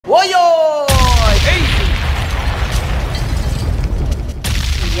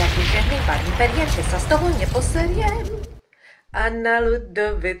periem, že sa z toho neposeriem. A na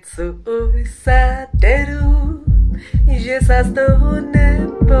Ludovicu už sa derú, že sa z toho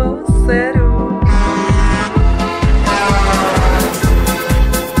neposerú.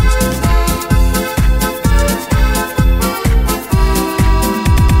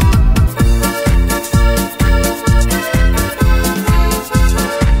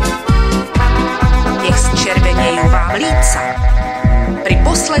 Nech zčervenejú vám líca pri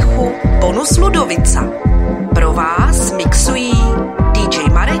poslechu Bonus Ludovica. Pro vás mixují DJ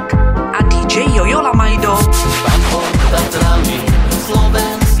Marek a DJ Jojo Lamajdo. Tam pod Tatrami v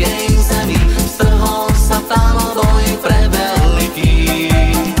slovenskej zemi strhol sa tam boj preveliký.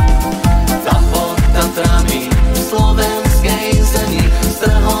 Tam pod Tatrami v slovenskej zemi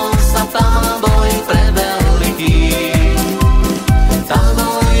strhol sa tam boj preveliký. Tam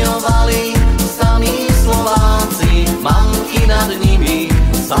bojovali sami Slováci, mamky nad nimi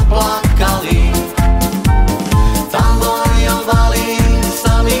zaplakali. Tam bojovali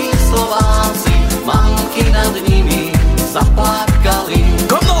sami Slováci, mamky nad nimi zaplakali.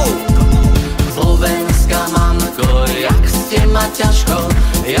 Slovenská mamko, jak ste ma ťažko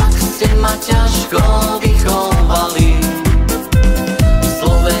vychovali.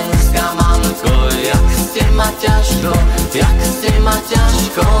 Slovenská mamko, jak ste ma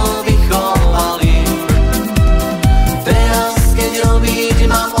ťažko vychovali. Teraz, keď robiť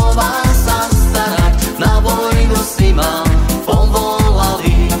mám o vás sa starať, na vojnu si ma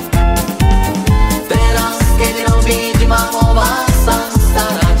povolali. Teraz, keď robiť mám o vás sa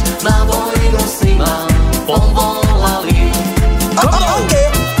starať, na vojnu si ma povolali.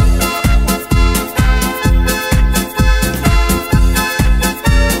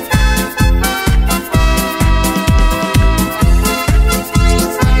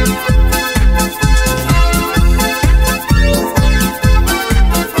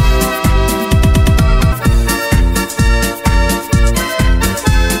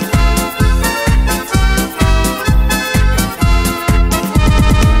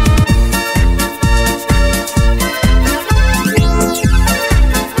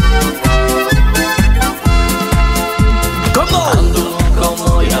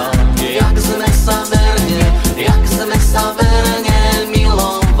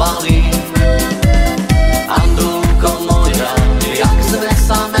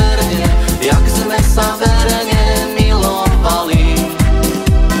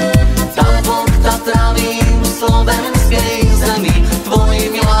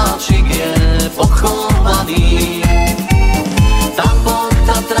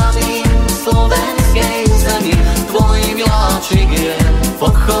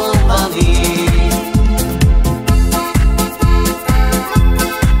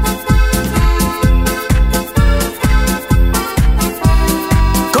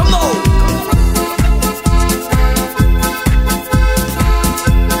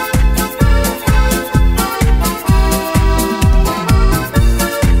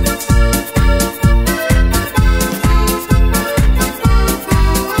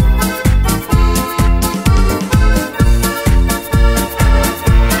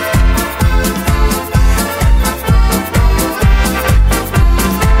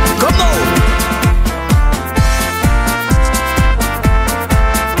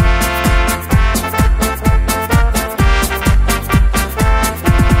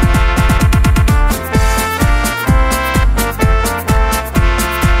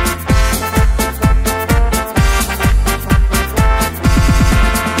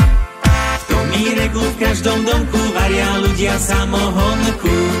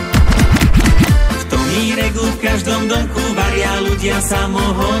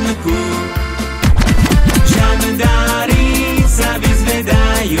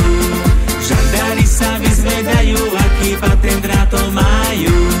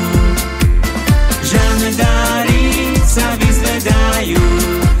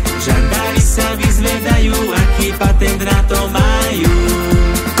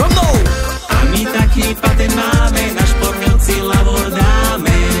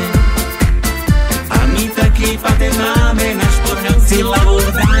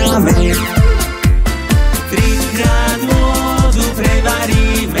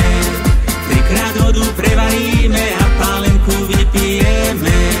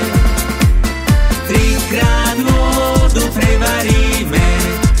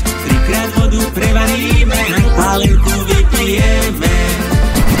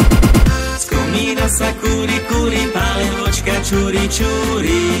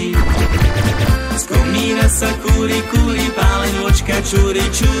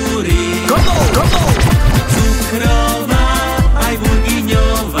 Cukrová aj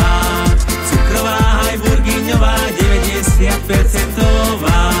burgiňová,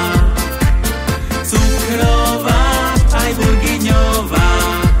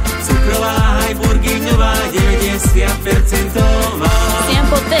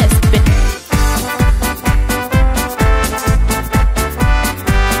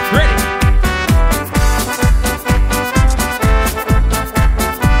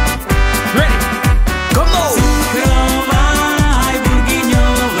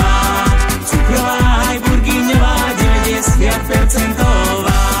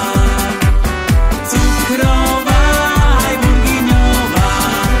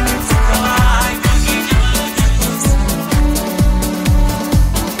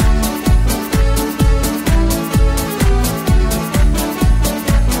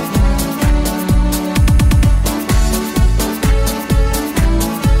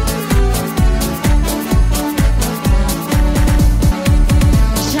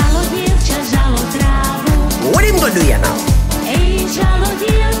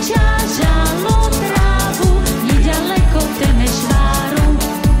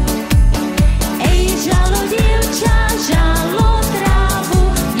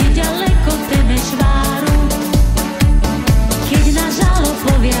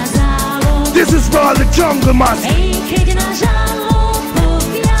 jungle man. Ej, keď na žalo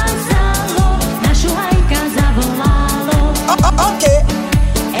poviazalo, našu hajka zavolalo. Okay.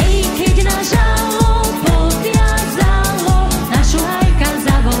 Ej, keď na žalo poviazalo, našu hajka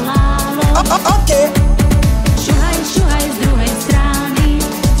zavolalo. Okay. Šuhaj, šuhaj z druhej strany.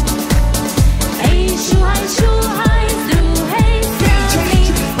 Ej, šuhaj, šuhaj z druhej strany.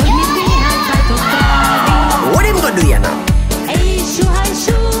 Poď mi dvíhať parto trávy. What am I gonna do, Jana? Ej, šuhaj,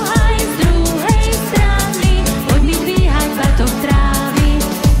 šuhaj z druhej strany. Poď mi dvíhať parto trávy.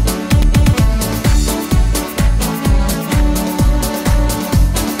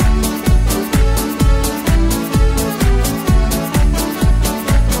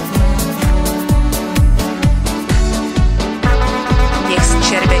 Nech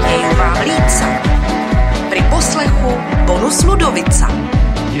zčervenejú vám líca. Pri poslechu Bonus Ludovica.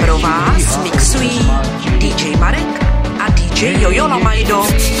 Pro vás mixují DJ Marek a DJ Jojo Lamajdo.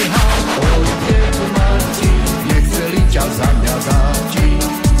 Nechceli ťa za mňa dáti.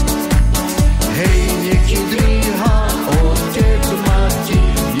 Hej, nech ti dvíha otec mati.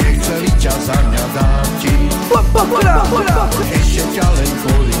 Nechceli ťa za mňa dáti. Ešte ťa len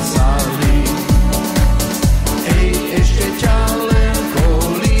kolísali. Ej, ešte ťa len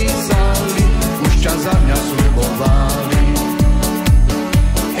kolísali. Už ťa za mňa slubovali.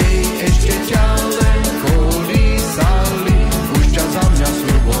 Ej, ešte ťa len kolísali. Už ťa za mňa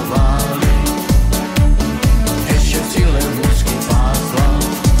slubovali. Ešte si len musky pásla.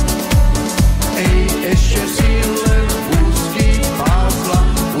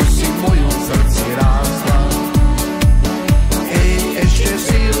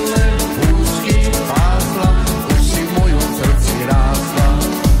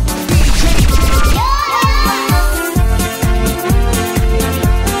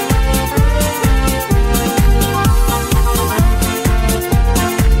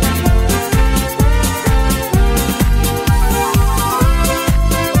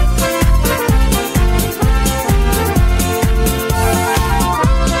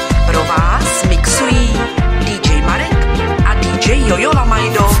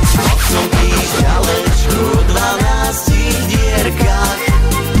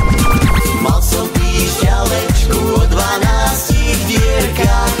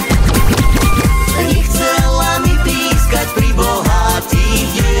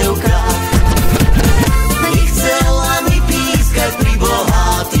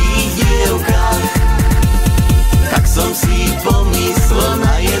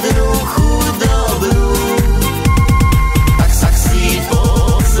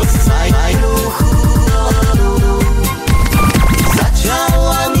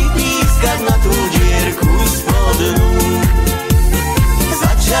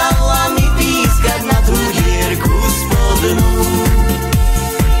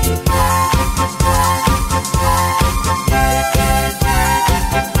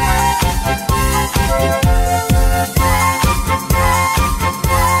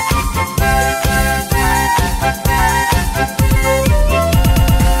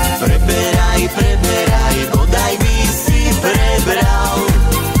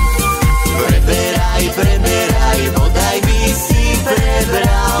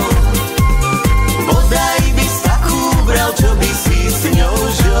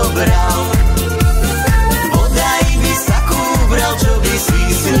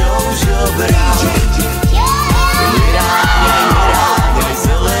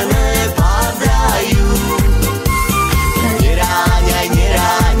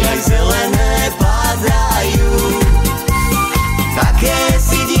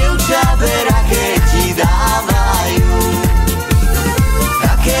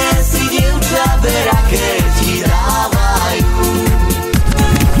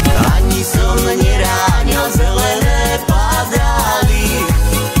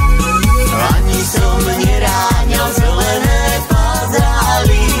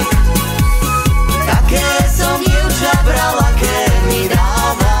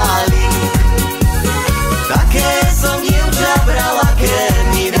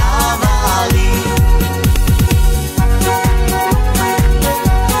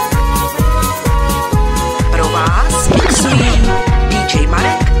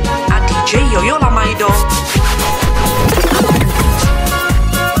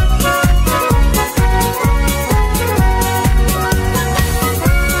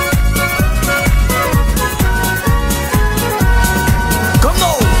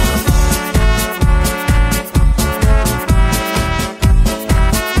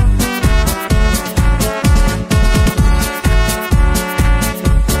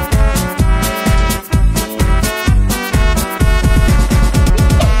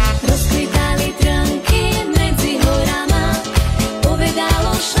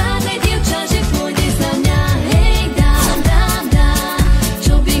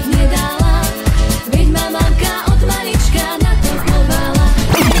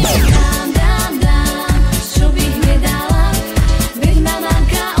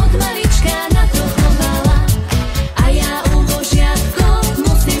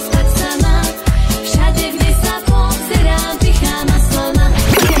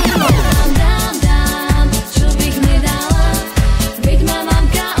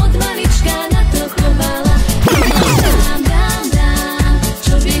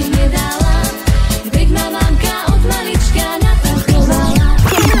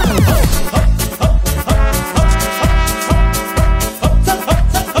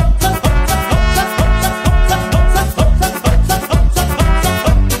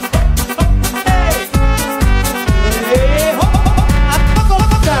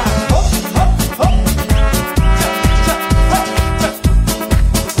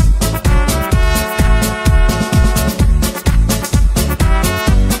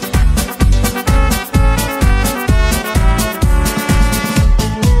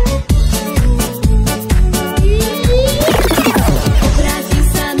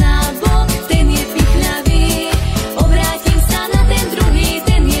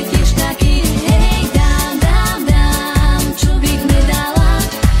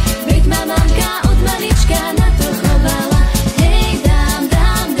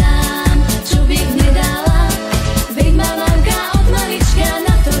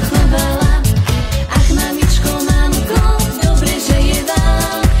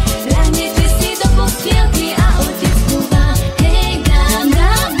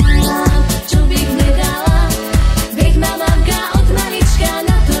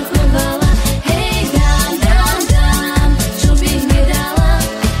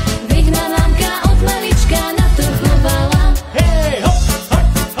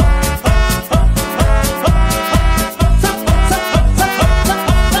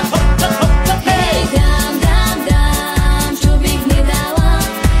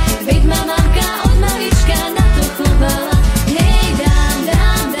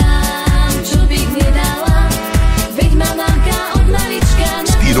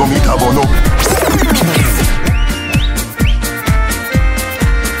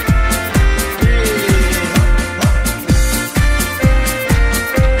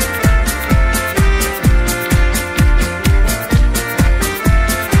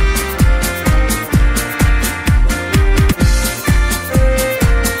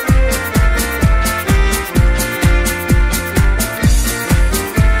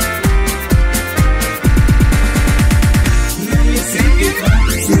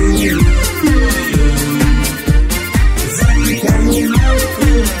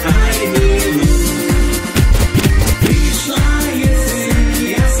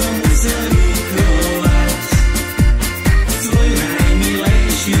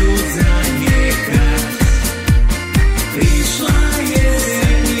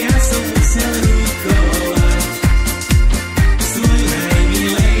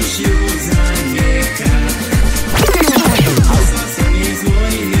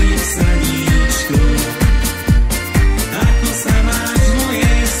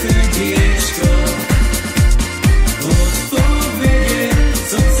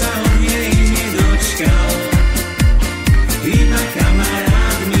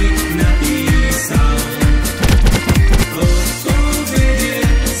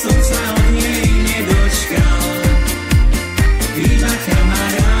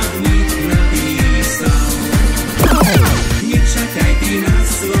 kamarád mi napísal. Nečakaj ty na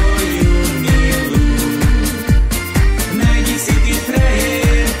svoju milu, najdi si ty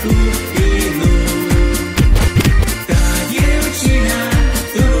frajerku inú. Tá dievčina,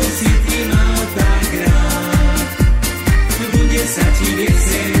 ktorú si ty mal tak rád, bude sa ti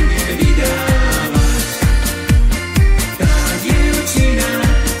viesť vydávať. Tá dievčina,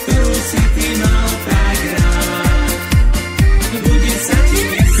 ktorú si ty mal tak rád, bude sa ti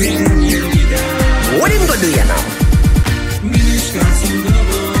viesť vydávať.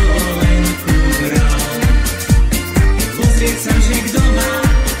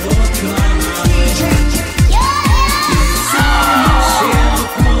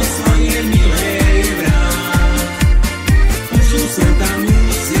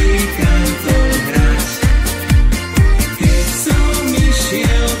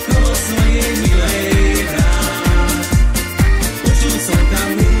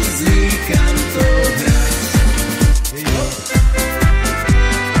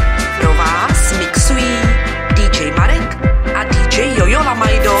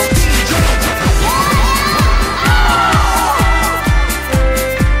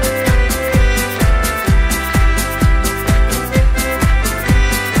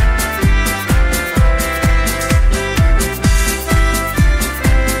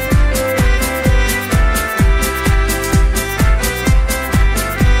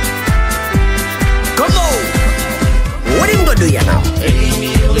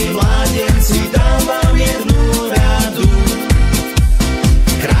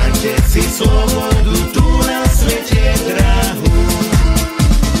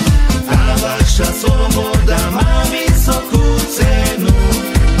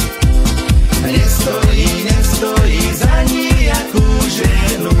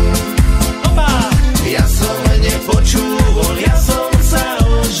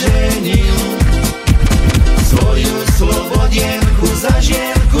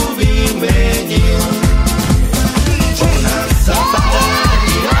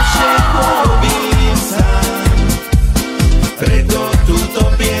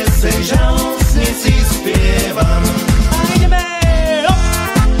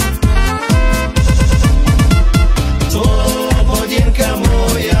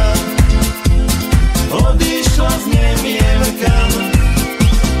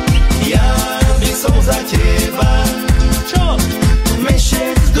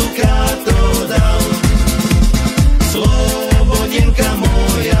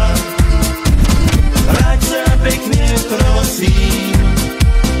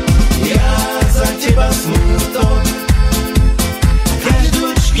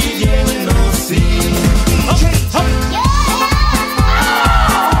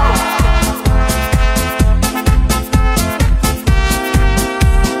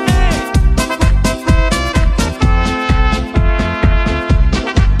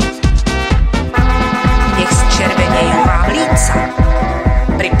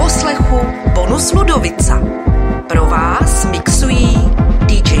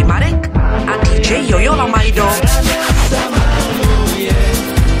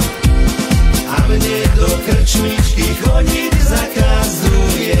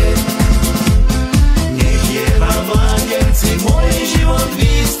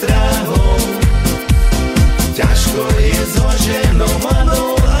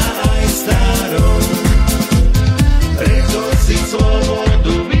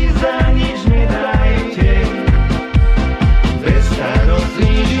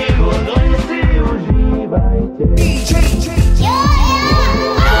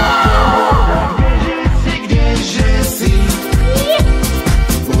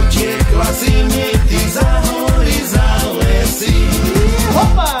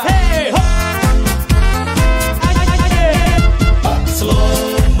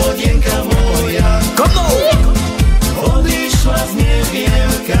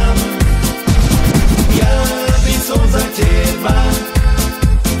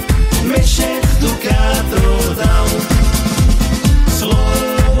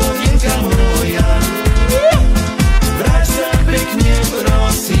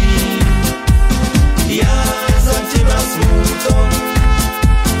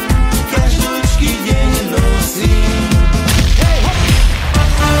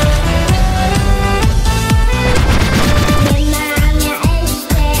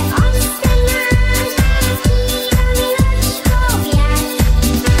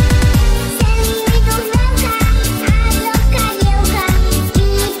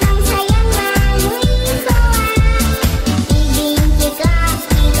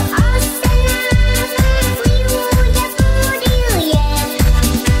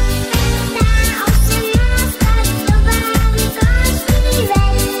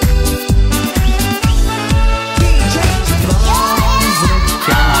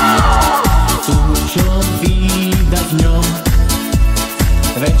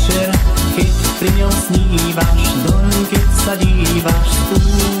 Večer, keď pri ňom snívaš, doň keď sa dívaš s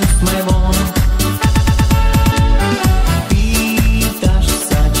úsmevom. Pýtaš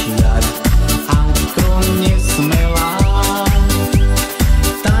sa čiar, ako nesmelá,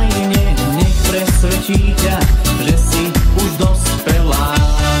 tajne nech presvedčí ťa, že si už dospelá.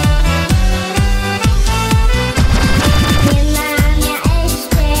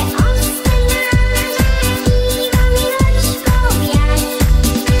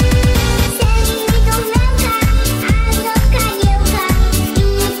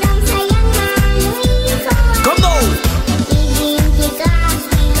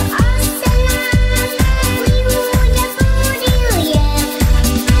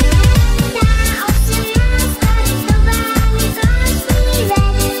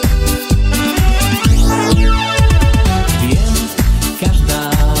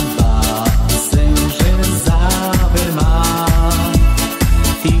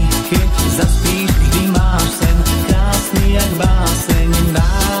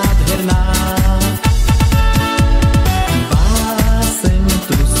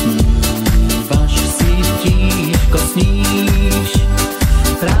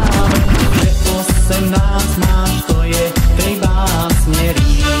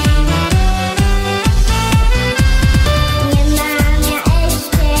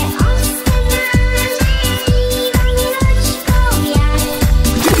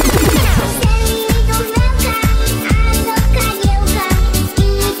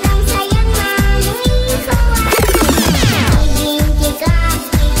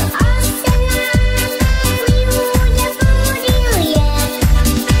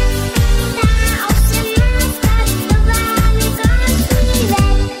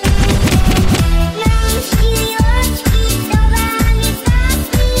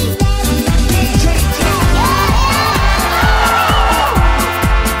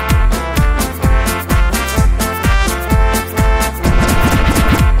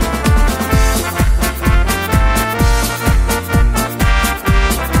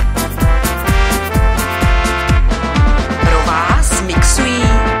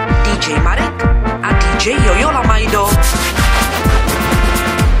 Jojo Lamajdo.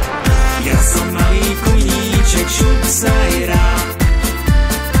 Ja som malý koníček, šup sa aj rád,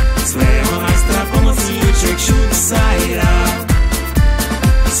 svého majstra pomocníček, šup sa aj rád.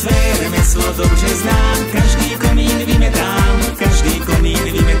 Své remeslo dobře znám, každý komín vymetám, každý komín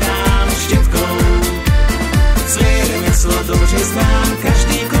vymetám štětkou. Své remeslo dobře znám,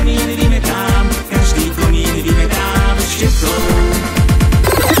 každý komín vymetám, každý komín vymetám štětkou.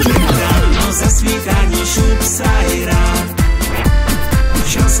 Ráno za svítání šup sa aj rád,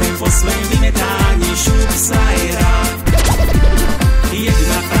 šel jsem po svém vymetání, šup sa aj rád.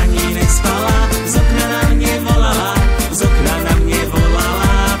 Jedna paní nespala, z okna na mě volala, z okna na mě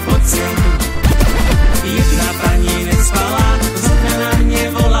volala, pojď sem. Jedna paní nespala, z okna na mě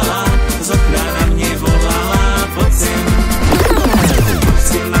volala, z okna na mě volala, pojď sem. Pojď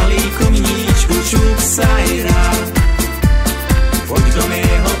sem malý komíčku, šup sa aj rád, pojď do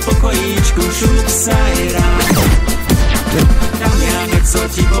mého pokojíčku, šup sa aj rád. Tam ja něco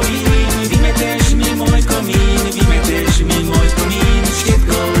ti povím, vymeteš mi môj komín, vymeteš mi môj komín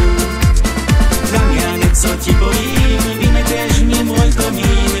štětkou. Tam ja něco ti povím, vymeteš mi môj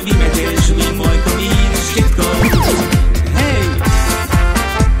komín, vymeteš mi môj komín štětkou. Hej!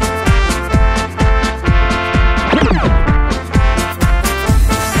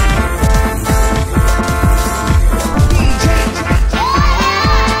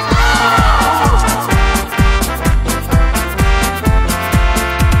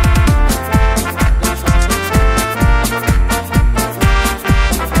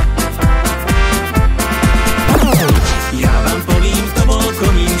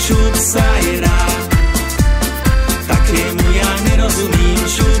 Šup sa aj rád, takému ja nerozumím,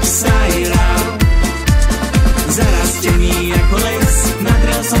 šup sa aj rád. Zarastený ako les,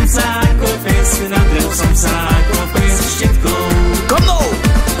 nadrel som sa ako pes, nadrel som sa ako pes štětkou. Komnou!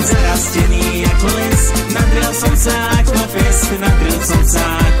 Zarastený ako les, nadrel som sa ako pes, nadrel som sa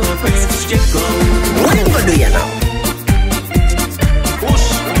ako pes štětkou.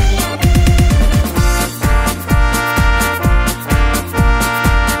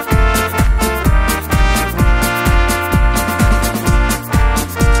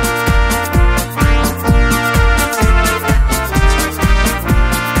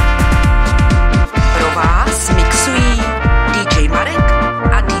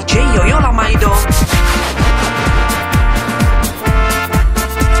 Lamajdo.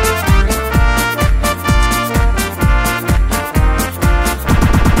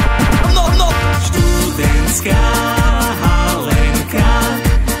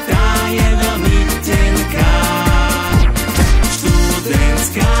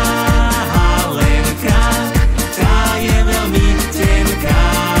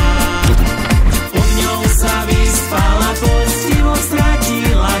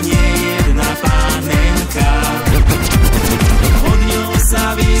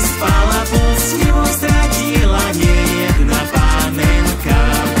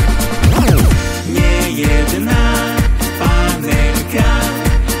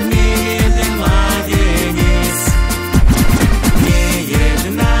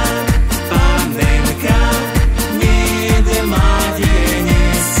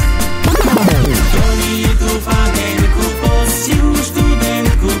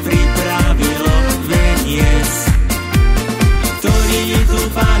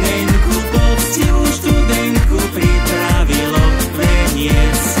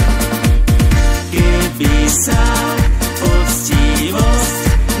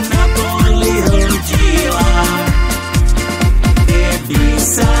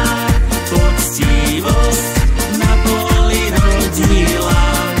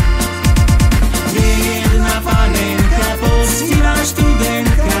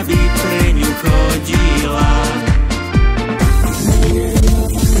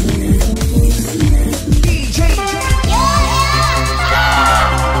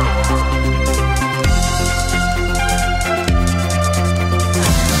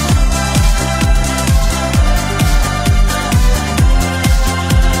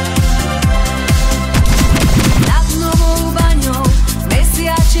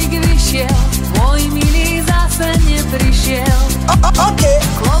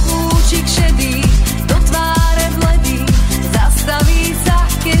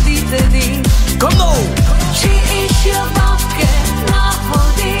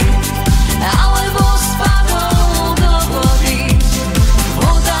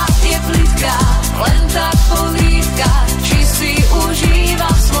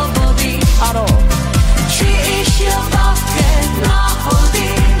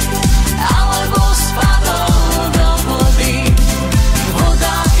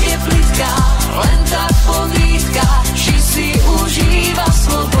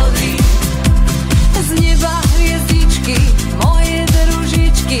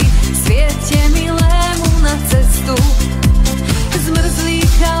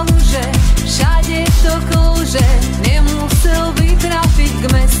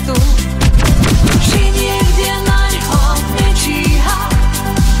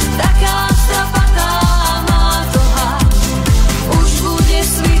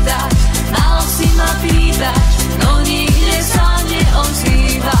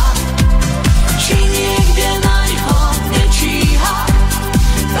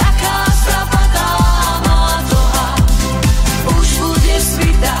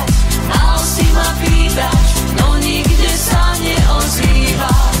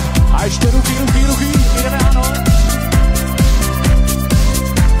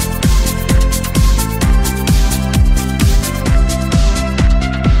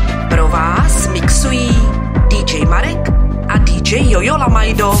 Jojo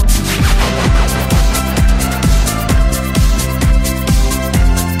Lamajdo.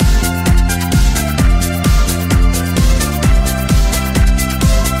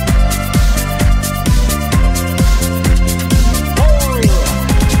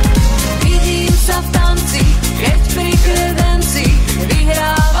 Vidím sa v tanci, keď pri kredenci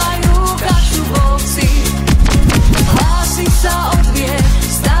vyhrávajú kašu boxy. Hlási sa odvie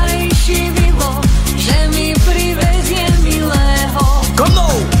starejší Vivo, že mi privezie milého.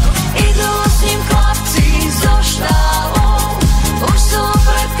 Konou!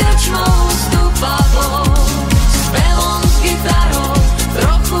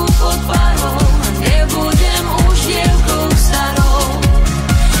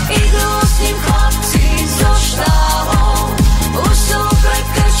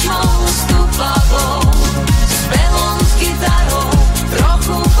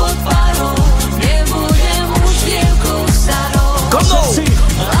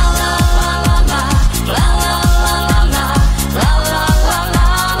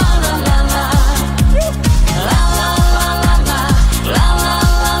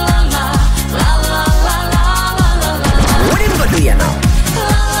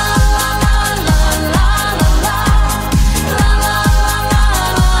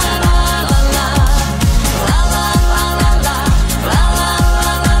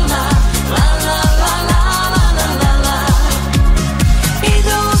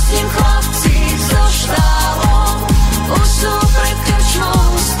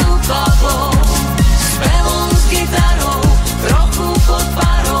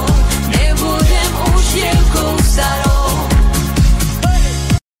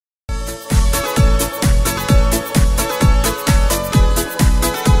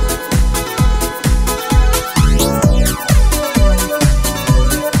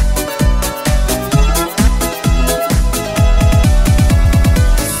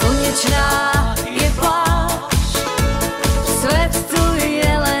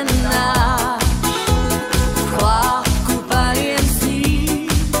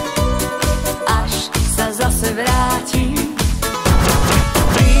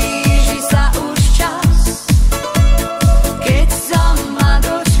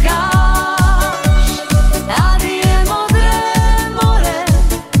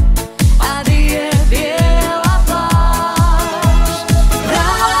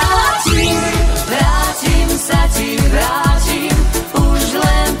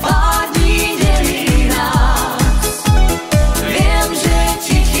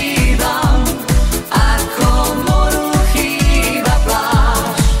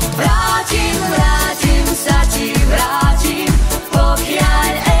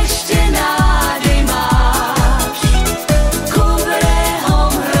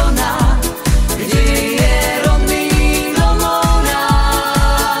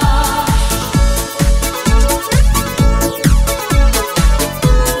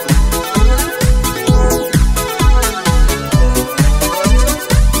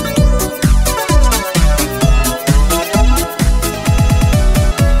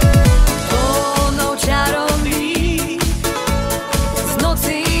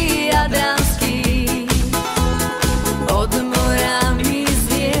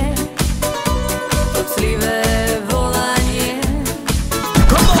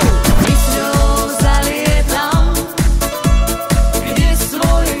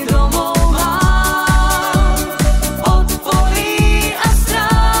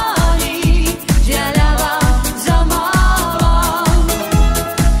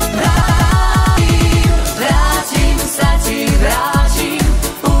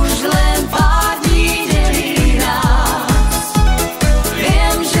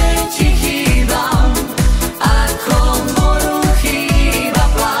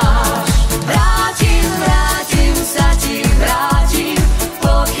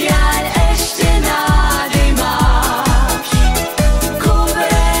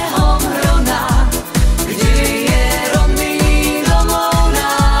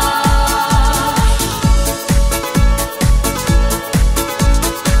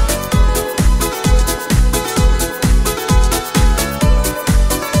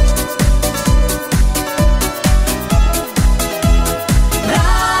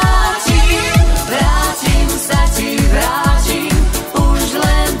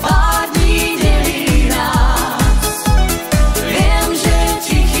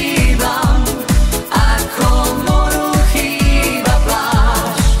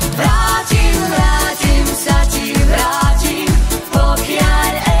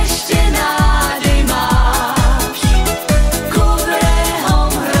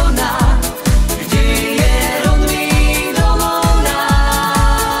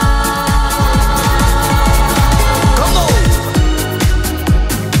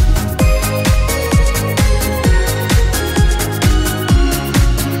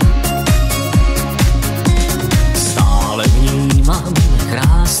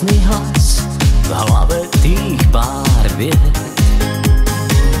 hlave tých pár vied.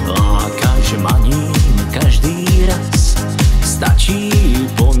 Lákaš ma ním každý raz, stačí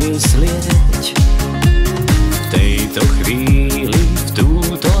pomyslieť. V tejto chvíli, v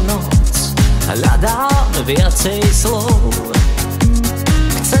túto noc, hľadám viacej slov.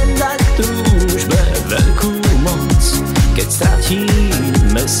 Chcem dať túžbe veľkú moc, keď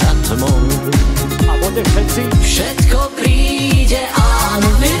stratíme sa tmou. A poďme všetci. Všetko príde,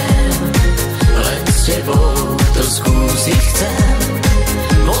 áno viem, len s tebou to skúsiť chcem.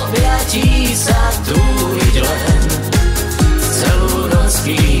 V objatí sa túliť len, celú noc,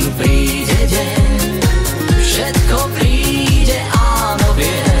 kým príde deň. Všetko príde, áno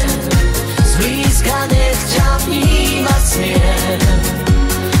viem, zblízka nech ťa vnímať smiem.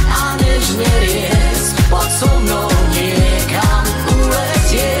 A nežne riesť, poď so mnou niekam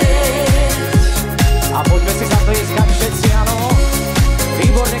uletieť. A poďme si zaplieskať všetci, áno.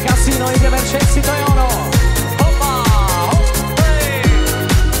 Výborne, kasíno, ideme všetci, to je ono. Hopa, hop, hej.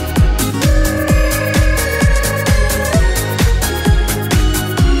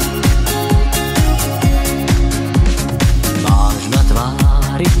 Máš na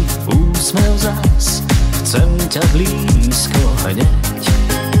tvári úsmev zas, chcem ťa blízko hneď.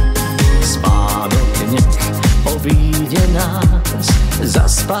 Spánok nech obíde nás,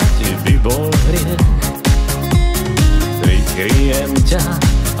 zaspať by bol hriech. Vykryjem ťa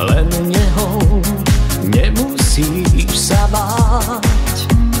len nehou, nemusíš sa báť.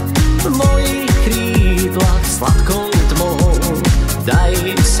 V mojich krídlach sladkou tmou daj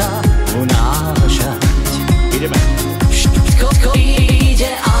sa unášať. Ideme. Všetko ide,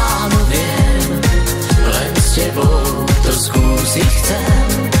 áno viem, len s tebou to skúsiť chcem.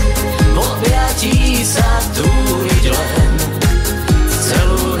 V objatí sa túliť len,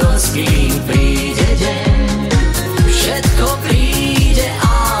 celú noc, kým príde deň. Všetko príde,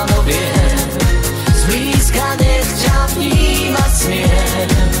 áno viem, zblízka nech ťa vnímať smiem.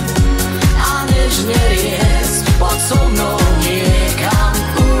 A nežne riesť, poď so mnou niekam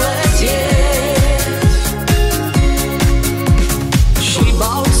uletieť.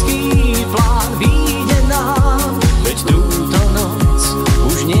 Šibalský plán vyjde nám, veď túto noc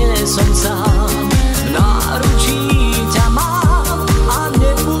už nie som sám. V náručí ťa mám a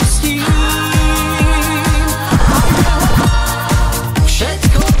nepustím.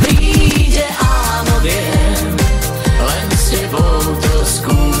 Všetko príde, áno viem, len s tebou to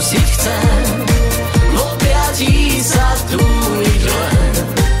skúsiť chcem. V objatí sa túliť len,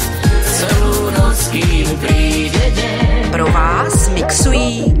 celú noc, kým príde deň. Pro vás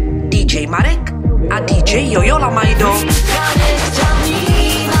mixují DJ Marek a DJ Jojo Lamajdo. Nech ťa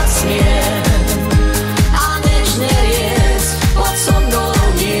vnímať smiem a nežne riesť, poď so mnou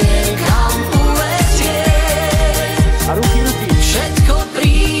niekam uletieť. A ruky. Všetko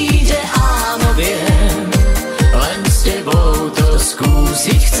príde, áno viem, len s tebou to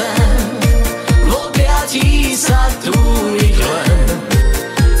skúsiť chcem. V objatí sa túliť len,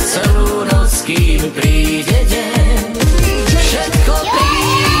 celú noc, kým príde deň. Všetko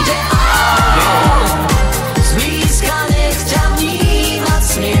príde, áno viem, zblízka nech ťa vnímať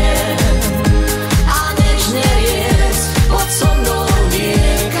smiem. A nežne riesť, poď so mnou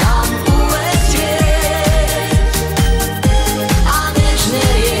niekam uletieť. A nežne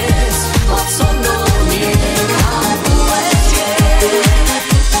riesť, poď so mnou niekam uletieť.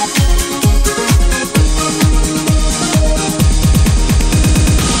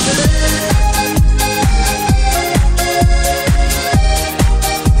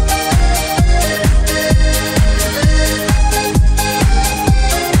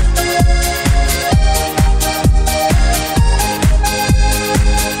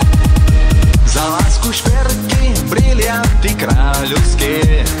 Za lásku šperky, brilianty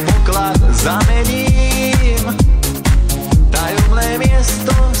kráľovské, poklad zamením. Tajomné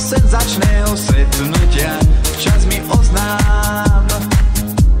miesto senzačného stretnutia včas mi oznám.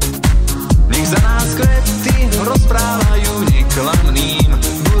 Nech za nás kvety rozprávajú neklamným,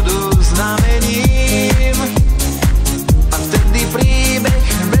 budú znamením. A vtedy príbeh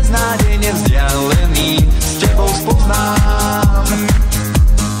beznádejne vzdialený s tebou spoznám.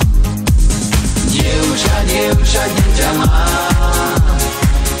 Dievča, dieťa mám,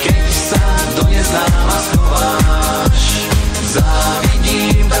 keď sa do neznáma schováš.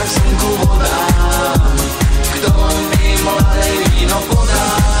 Závidím, tak slnku voda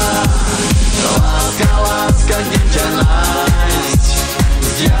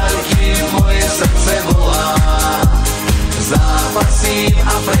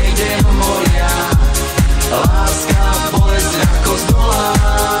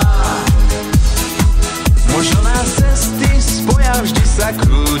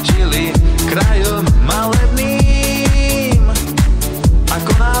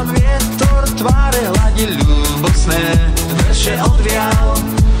láskal.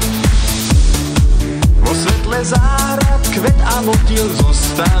 Vo svetle záhrad kvet a motýl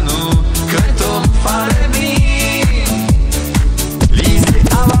zostanú kvetom farebným. Lísty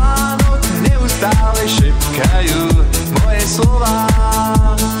a Vánok neustále šepkajú moje slová.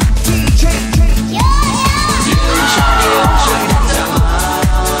 Dievča, dievča, kde ťa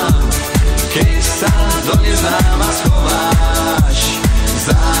mám, keď sa do neznáma schováš.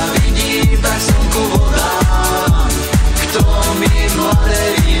 Závidím, tak slnku voda, kto mi mladé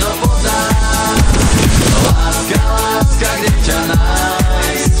víno podá. Láska, láska, kde ťa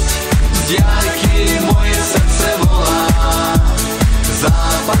nájsť, z diaľky moje srdce volá.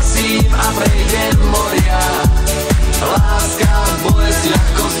 Zápasím a prejdem moria, láska, bolesť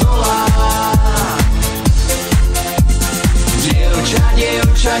ľahko zdolá. Dievča,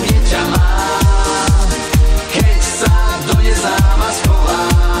 dievča, kde ťa mám, keď sa do neznáma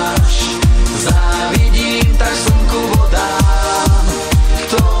schováš. Závidím, tak slnku voda,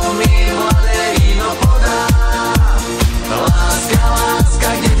 kto mi mladé víno podá. Láska, láska,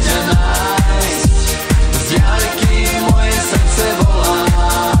 kde ťa nájsť, z diaľky moje srdce volá.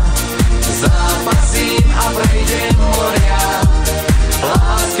 Zápasím a prejdem moria,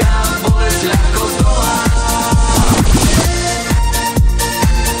 láska, bolesť ľahko zdolá.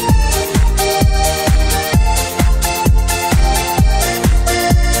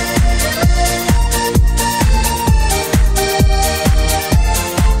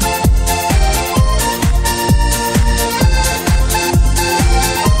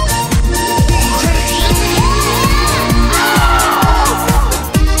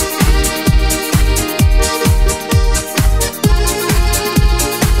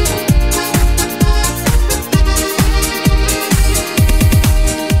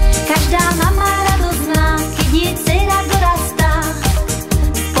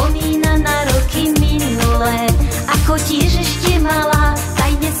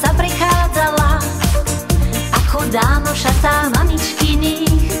 Dáno šatá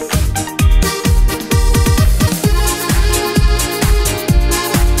mamičkyných.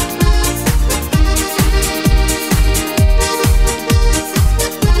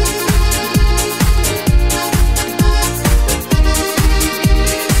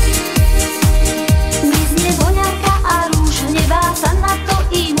 Mizne voňavka a rúž, nebá sa na to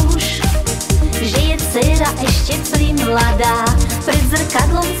i muž, že je dcera ešte primladá, pred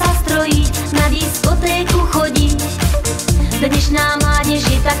zrkadlom sa strojí, na diskotéku chodí. Dnešná mládež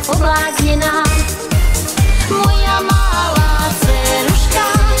je tak pobláznená. Moja malá dceruška,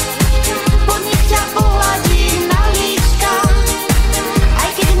 pod nech ťa pohľadí na líčka, aj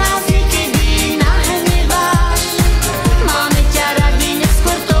keď nás niekedy nahneváš. Máme ťa radi,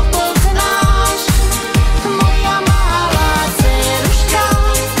 neskôr to poznáš. Moja malá dceruška,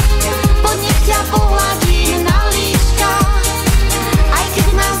 pod nech ťa pohľadí na líčka, aj keď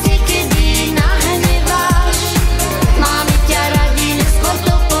nás niekedy nahneváš. Máme ťa radi, neskôr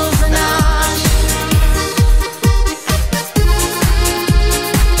to poznáš.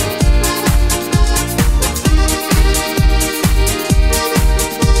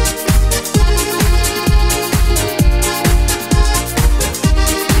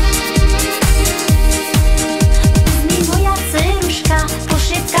 Mi moja dceruška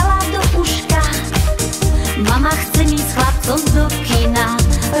pošepkala do uška: mama chce ísť s chlapcom do kina,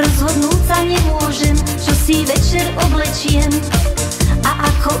 rozhodnúť sa nemôžem, čo si večer oblečiem a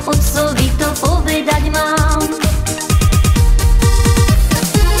ako otcovi to povedať mám.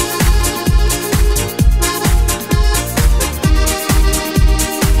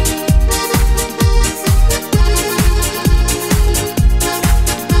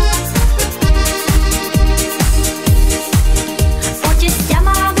 Otec ťa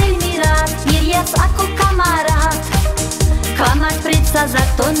má veľmi rád, je viac ako kamarát. Klamať predsa za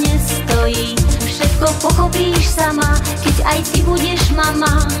to nestojí, všetko pochopíš sama, keď aj ty budeš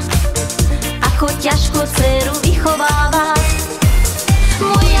mama. Ako ťažko dceru vychovávať.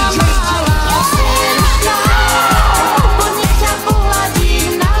 Moja malá dceruška, pod nech ťa pohľadí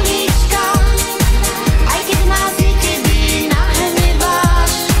na líčka, aj keď nás niekedy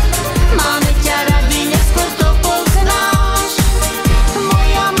nahneváš. Máme ťa radi, neskôr to poznáš.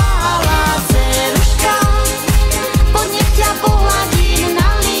 Moja malá dceruška, pod nech ťa pohľadí na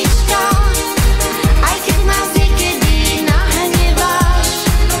líčka, aj keď nás niekedy nahneváš.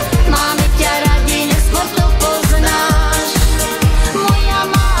 Máme ťa radi, neskôr to poznáš. Moja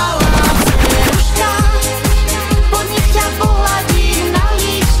malá dceruška,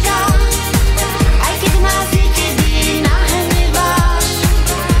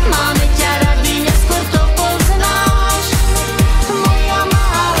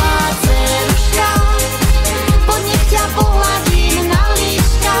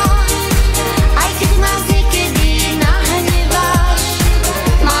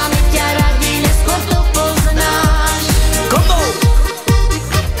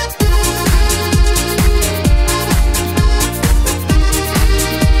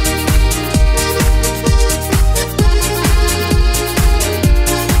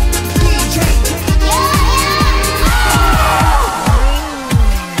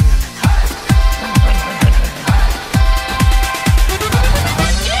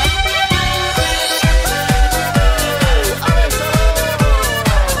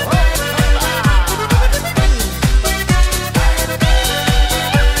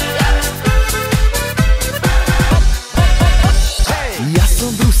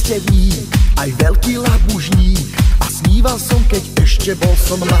 vrstevník, aj veľký labužník. A sníval som, keď ešte bol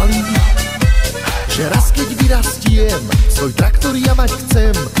som malý, že raz keď vyrastiem, svoj traktor ja mať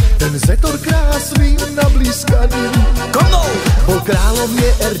chcem, ten zetor krásny nablískaný. Bol kráľom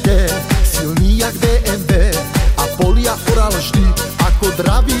JRD, silný jak BMW, a polia oral vždy ako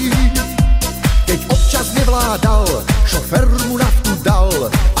dravý. Keď občas nevládal, šofér mu naftu dal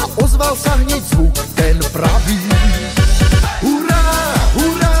a ozval sa hneď zvuk, ten pravý. Hurá,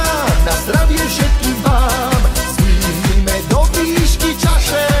 hurá, na zdravie všetkým vám, zvíme do výšky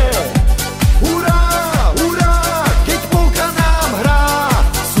čaše. Hurá, hurá, keď polka nám hrá,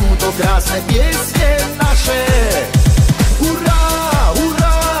 sú to krásne piesne naše. Hurá,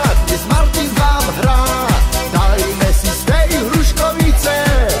 hurá, dnes Martin vám hrá, dajme si z tej hruškovice.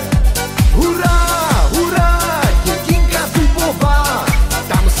 Hurá, hurá, dedinka Dubová,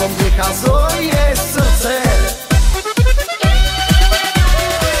 tam som nechal svoje srdce.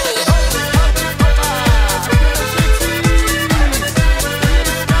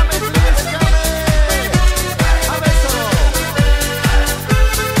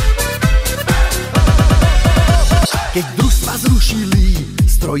 Keď družstva zrušili,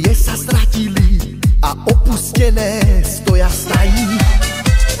 stroje sa stratili a opustené stoja stají.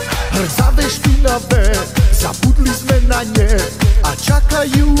 Hrzavé špinavé, zabudli sme na ne a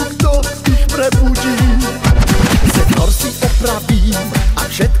čakajú, kto ich prebudí. Zetor si opravím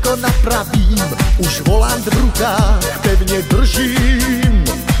a všetko napravím, už volant v rukách pevne držím.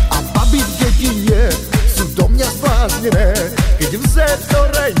 A baby v dedine sú do mňa zbláznené, keď v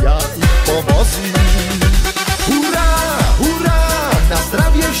zetore ja ich povozím. Hurá, hurá, na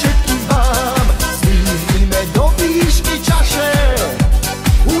zdravie všetkým vám, zvíme do výšky čaše.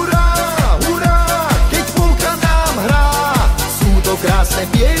 Hurá, hurá, keď polka nám hrá, sú to krásne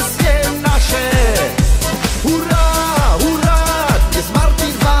piesne naše. Hurá, hurá, dnes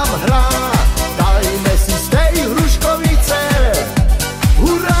Martin vám hrá, dajme si z tej hruškovice.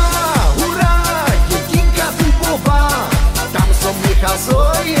 Hurá, hurá, dedinka Dubová, tam som nechal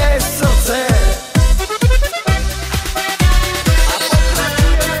svoje srdce.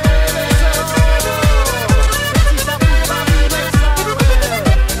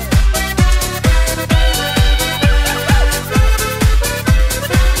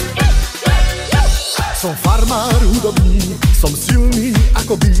 Som farmár hudobník, som silný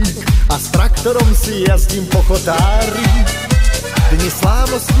ako bík a s traktorom si jazdím po chotári. Dnes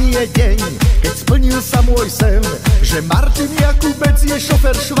slávnostný je deň, keď splnil sa môj sen, že Martin Jakubec je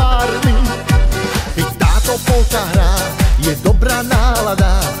šofér švárny. Keď táto polka hrá, je dobrá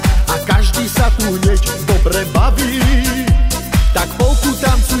nálada a každý sa tu hneď dobre baví. Tak polku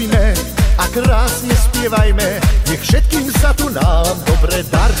tancujme a krásne spievajme, nech všetkým sa tu nám dobre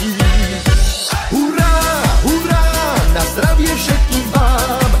darí. Hurá, hurá, na zdravie všetkým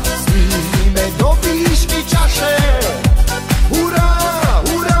vám, zvíme do výšky čaše. Hurá,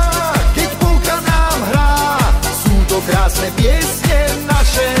 hurá, keď polka nám hrá, sú to krásne piesne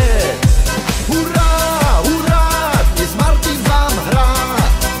naše. Hurá, hurá, dnes Martin vám hrá,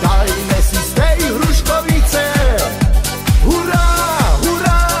 dajme si z tej hruškovice. Hurá,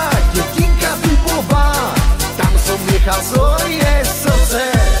 hurá, dedinka Dubová, tam som nechal svoje srdce.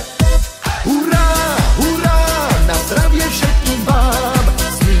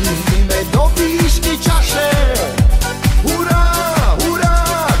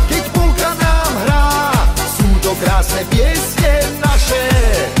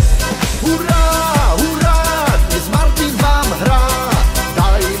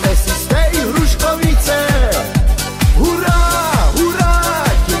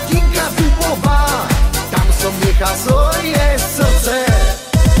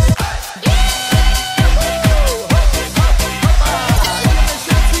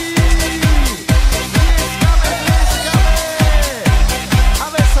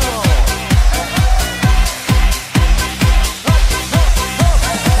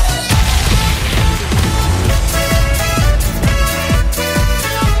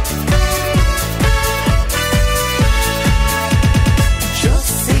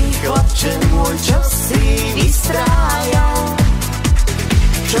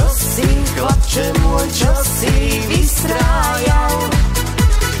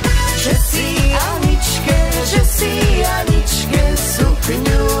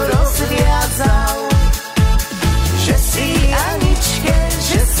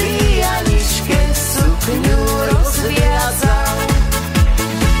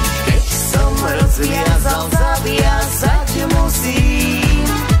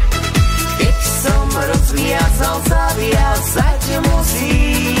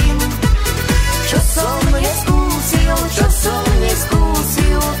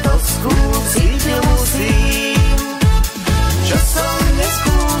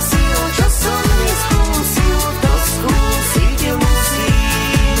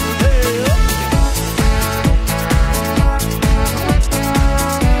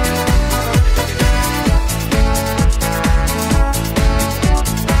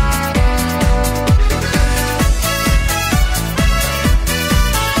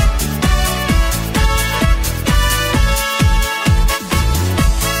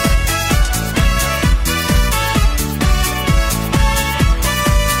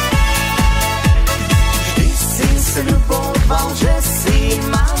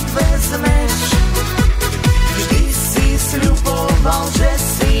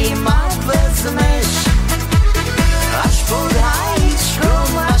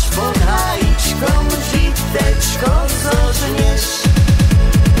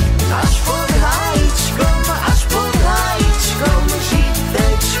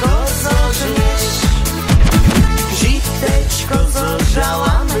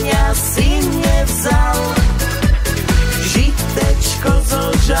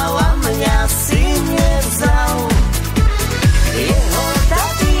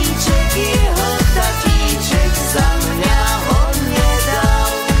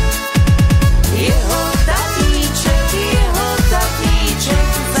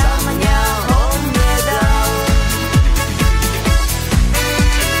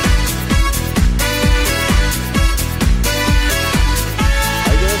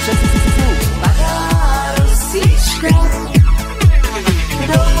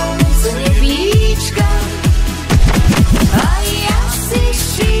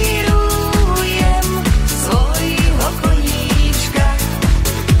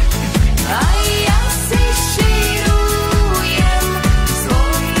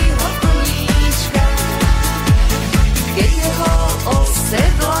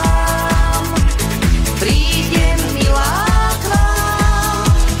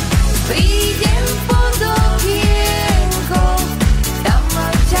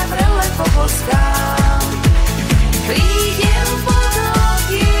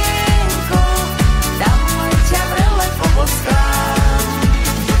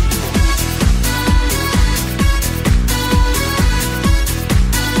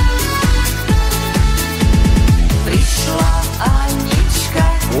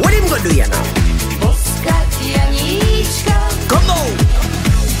 Nepoduje nám. Boskať Janíčka, Komou?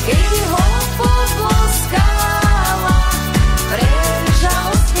 keď ho poboskala,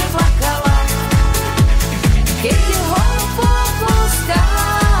 prežalostne plakala. Keď ho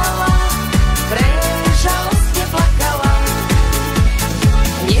poboskala, prežalostne plakala.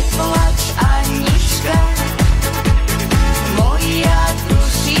 Neplač, Anička, moja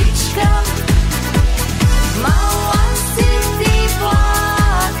dušička, mala si ty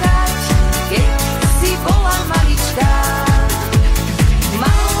plakať, keď si bola malička.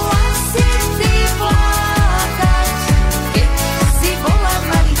 Mala si ty plakať, keď si bola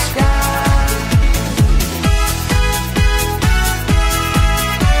malička.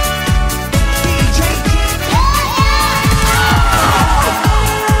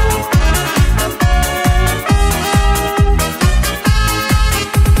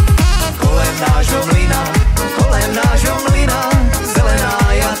 Kolem nášho mlyna, zelená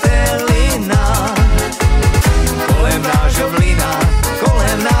jatelina. Kolem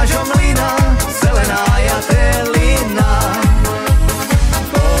nášho mlyna, zelená jatelina.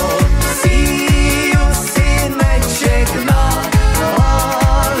 Posíju syneček na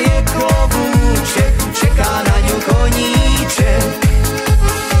hlavě klobúček, čeká na ňu koníček.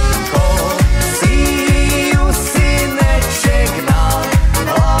 Posíju syneček na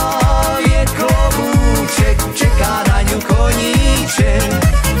hlavě klobúček, čeká na ňu koníček.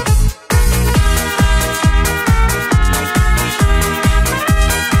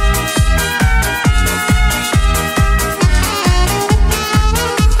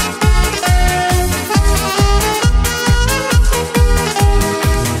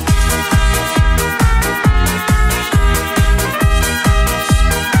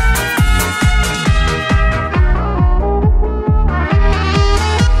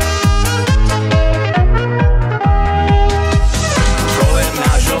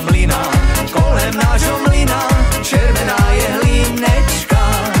 Kolem nášho mlyna, červená je hlinečka.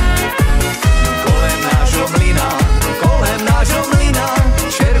 Kolem nášho mlyna,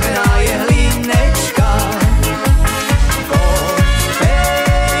 červená je hlinečka.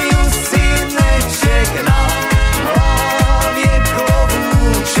 Kopeju syneček na hlavě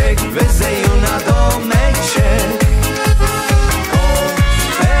klobúček, veze ju na domeček.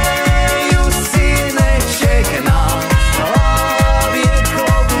 Kopeju syneček na hlavě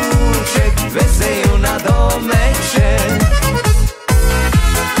klobúček, veze ju na domeček.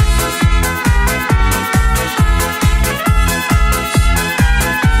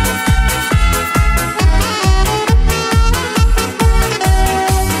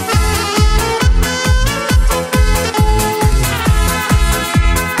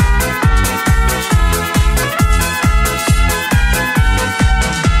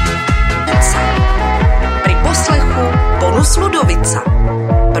 Pri poslechu Bonus Ludovica.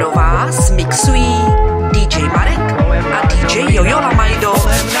 Pro vás mixují DJ Marek a DJ Jojo Lamajdo.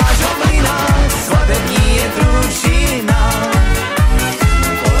 Kolem nášho mlyna, slavební je družina.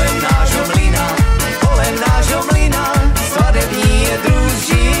 Kolem nášho mlyna, slavební je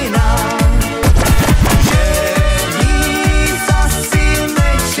družina. Žení sa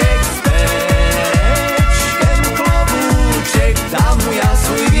syneček s perečkem klobúček, dám mu ja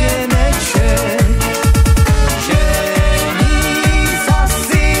svůj věneček. Žení sa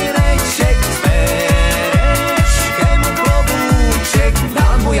syneček s perečkem klobúček,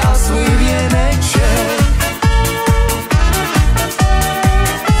 dám mu ja svůj věneček.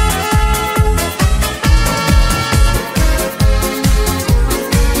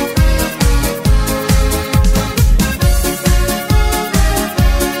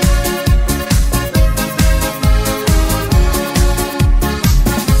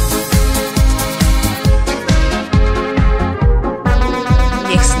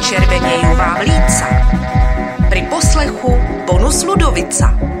 Nech zčervenějí vám líca. Pri poslechu Bonus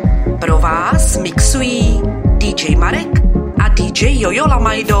Ludovica. Pro vás mixují DJ Marek a DJ Jojo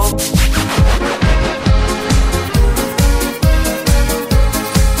Lamajdo.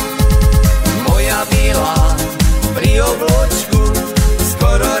 Moja milá pri obločku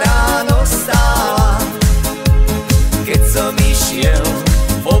skoro ráno stála. Keď som išiel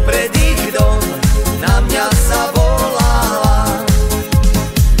popred ich dom, na mňa sa volala.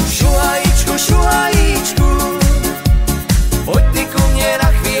 Šuhajíčku, šuhajíčku, poď ty ku mne na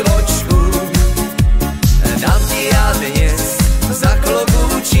chvíľočku. Dám ti ja dnes za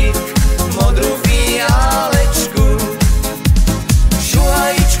klobúčik modrú fialečku.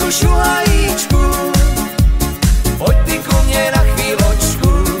 Šuhajíčku, šuhajíčku, poď ty ku mne na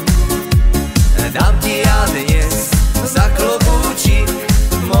chvíľočku. Dám ti ja dnes za klobúčik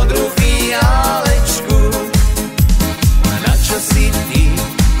modrú fialečku. Na čo si ty,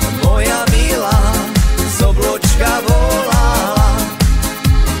 moja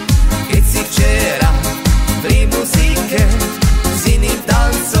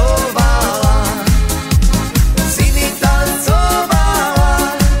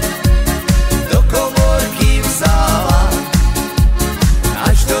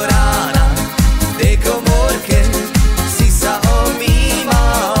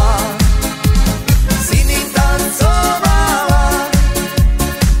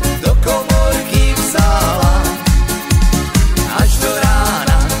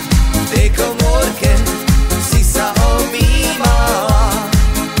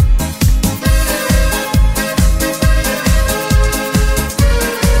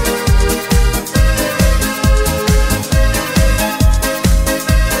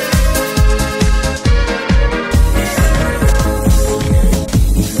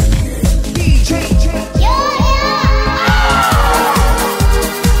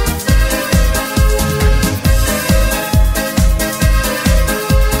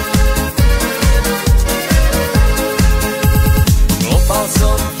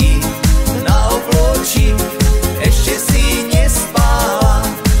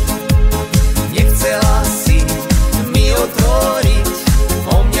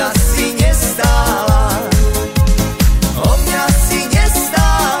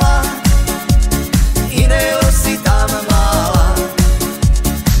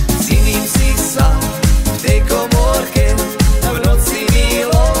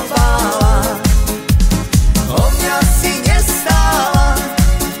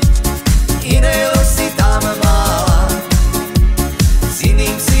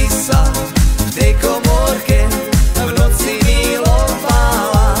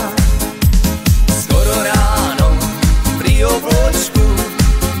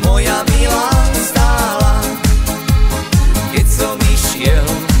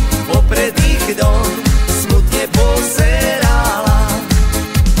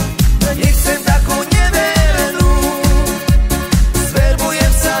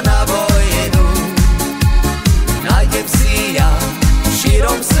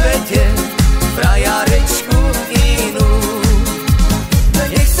svete frajarečku inú.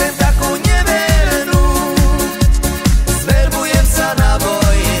 Nechcem takú nevernú, zverbujem sa na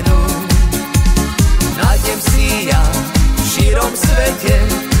vojnu. Nájdem si ja v širom svete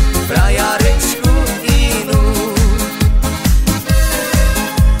frajarečku inú.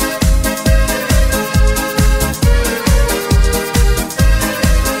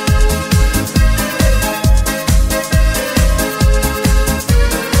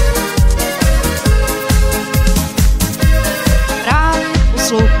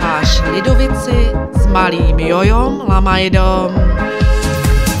 Posloucháš Lidovici s malým Jojom Lamajdom.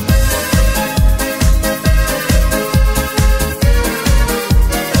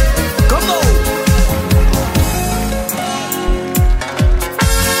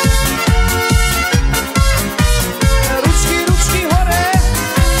 Ručky hore.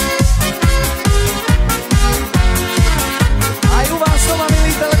 Aj u vás doma,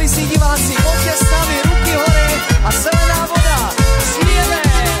 milí televizní diváci, poďte s nami, ruky hore a zelená voda. Žijeme,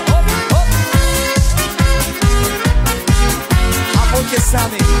 hop, hop. A poďte s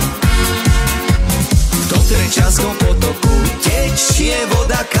nami. V tom Trenčanskom potoku tečie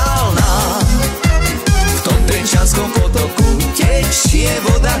voda kalná. V tom Trenčanskom potoku tečie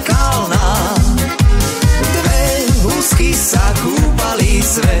voda kalná. Dve husky sa kúpali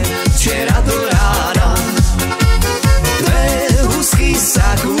sme včera do rána. Dve husky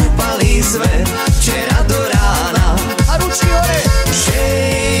sa kúpali sme včera do rána. A ručky hore!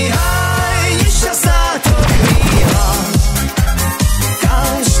 Šejhaj, nešťastná to chvíľa.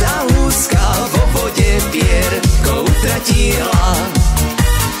 Každá huska vo vode pierko utratila.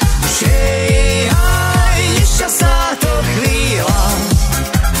 Šejhaj, nešťastná to chvíľa.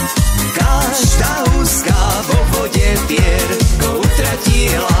 Každá huska vo vode pierko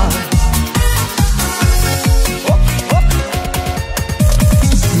utratila. Hop, hop.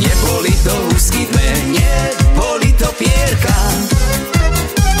 Neboli to husky dve, neboli to pierka.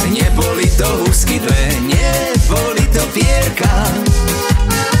 Neboli to husky dve, neboli to pierka.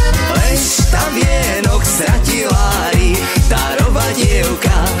 Lež tam vienok stratila Richtarová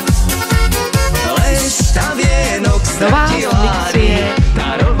dievka. Lež tam vienok stratila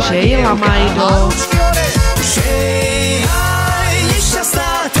Richtarová dievka. Lamajdo. Šejhaj,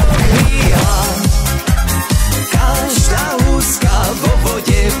 nešťastná to chvíľa. Každá huska vo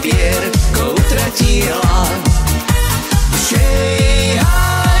vode pierko utratila.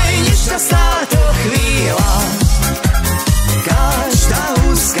 Šejhaj, nešťastná to chvíľa. Každá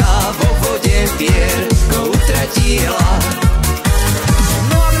huska vo vode pierko utratila.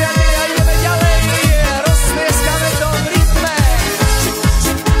 No a priatelia, ideme ďalej, roztrieskame to v rytme.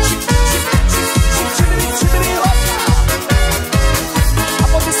 A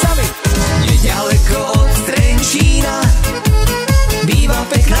poďte sami. Nedaleko od Trenčína býva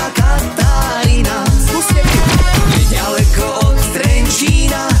pekná Katarína. Skúste vy. Nedaleko od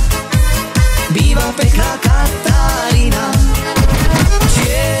Trenčína býva pekná Katarína.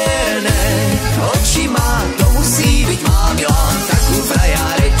 Čierne oči má, to musí byť mámila. Takú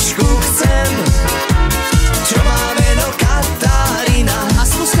frajarečku chcem, čo má meno Katarína. A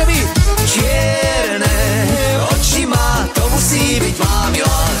skúste vy. Čierne oči má, to musí byť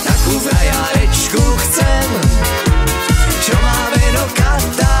mámila. Takú frajarečku chcem, čo má meno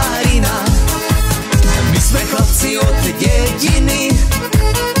Katarína. My sme chlapci od dediny,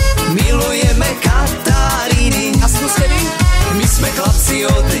 milujeme Kataríny. A skúste vy. My sme chlapci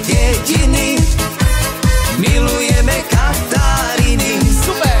od dediny, milujeme Kataríny.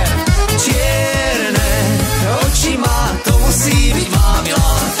 Super. Čierne oči má, to musí byť mámila.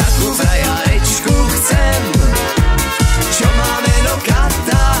 Takú frajarečku chcem, čo má meno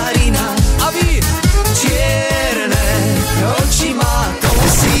Katarína. A vy. Čierne oči má, to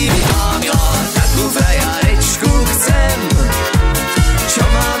musí byť mámila. Takú frajarečku chcem, čo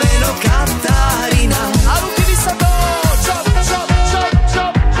má meno Katarína. A ruky vysoko. Čop, čop, čop,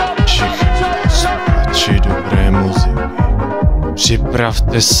 čop, čop. Posluchači dobré muziky,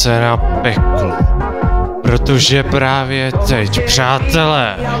 připravte se na peklo, protože právě teď,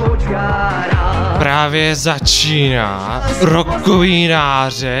 přátelé, právě začíná rockový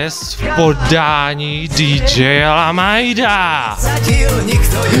nářez v podání DJ Lamajda.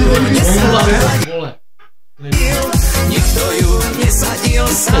 Nikto ju nesadil,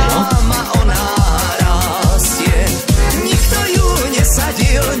 sama ona rastie. Nikto ju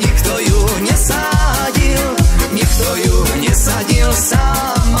nesadil, nikto ju nesadil. Nikto ju nesadil,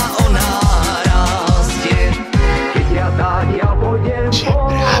 sama ona rastie. Keď ja tak ja pôjdem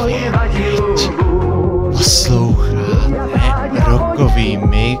polievať juhu. Posloucháte rockový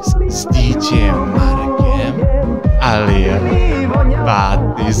mix s DJem Marekem alias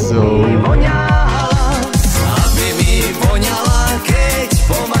Pátý jsou. Aby mi voňala, keď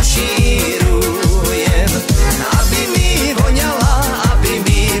pomašírujem. Aby mi voňala, aby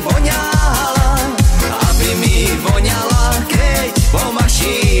mi voňala. Aby mi voňala, keď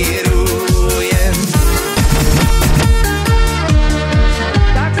pomašírujem.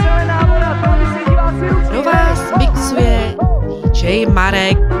 Pro vás mixuje DJ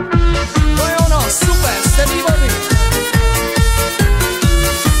Marek. To je ono, super, jste výborný.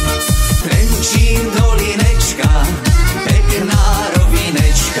 Trenčín dolinečka, pekná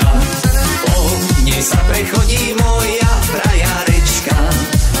rovinečka. Po nej sa prechodí moja frajarečka.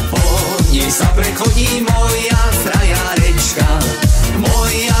 Po nej sa prechodí moja frajarečka.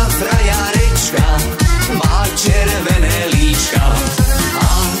 Moja frajarečka má červené líčka.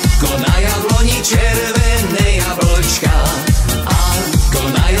 Ako na jabloni červené jablčka. Ako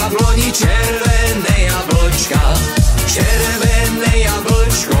na jabloni červené jablčka. Červené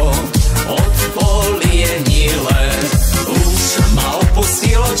jablčko od polie hnilé. Už ma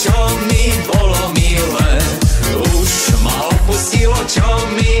opustilo, čo mi bolo milé. Už ma opustilo, čo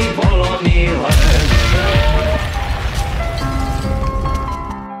mi bolo milé.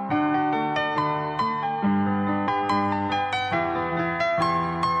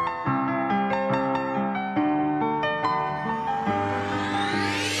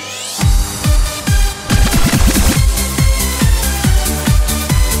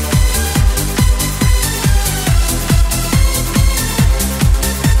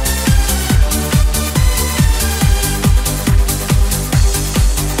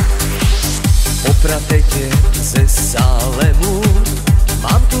 Pratete ze Salemu,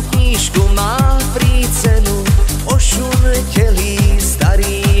 mám tu knížku, má prý cenu, ošuntelý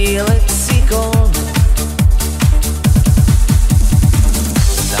starý lexikon.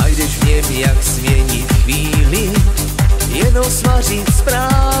 Najdeš v něm, jak změnit chvíli, jenom smažit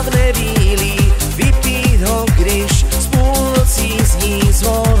správné víly, vypít ho, když z půlnocí zní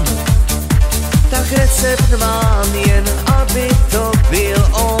zvon. Tak recept mám jen, aby to byl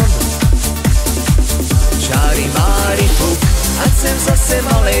on. Čári mári fuk, ať jsem zase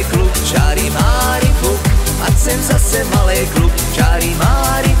malej kluk. Čári mári fuk, ať jsem zase malej kluk. Čári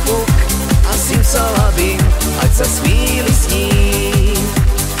mári fuk, a simsalabim, ať za chvíli sním.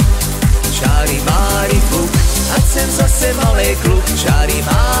 Čári mári fuk, ať jsem zase malej kluk. Čári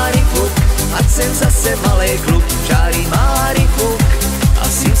mári fuk, ať jsem zase malej kluk. Čári mári fuk, a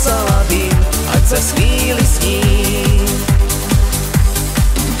simsalabim, ať za chvíli sním.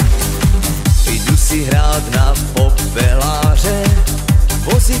 Jdu si hrát na popeláře,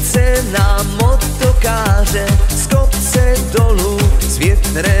 vozit se na motokáře, z kopce dolů s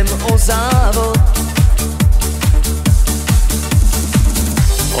větrem o závod.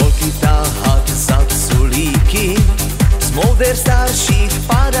 Holky táhat za culíky, z moder starších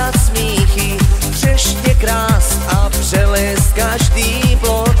padat smíchy, třešně krást a přelézt každý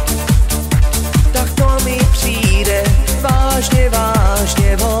plot. Tak to mi přijde vážně,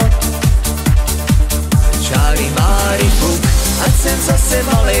 vážně vod. Čári mári fuk, ať jsem zase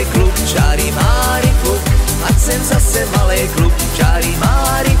malej kluk. Čári mári fuk, ať jsem zase malej kluk. Čári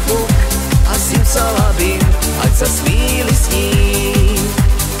mári fuk, a simsalabim, ať za chvíli sním.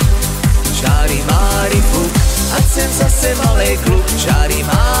 Čári mári fuk, ať jsem zase malej kluk. Čári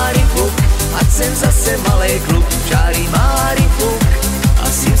mári fuk, ať jsem zase malej kluk. Čári mári fuk, a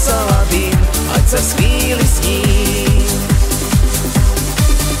simsalabim, ať za chvíli sním.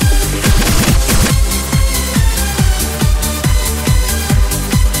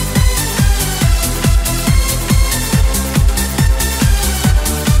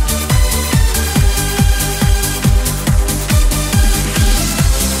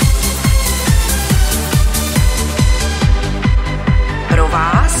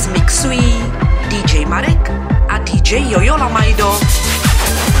 Mixují DJ Marek a DJ Jojo Lamajdo.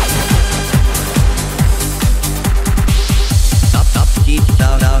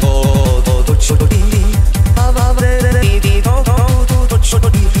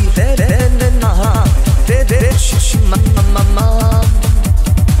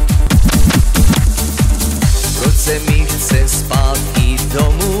 Proč se mi chce zpátky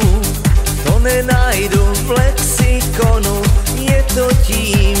domů, to nenajdu v lexikonu. Je to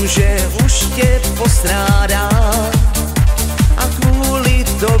tím, že už tě postrádám a kvůli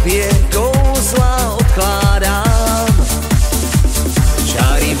tobě kouzla odkládám.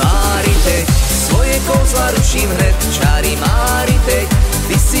 Čári mári teď, svoje kouzla ruším hned. Čári mári teď,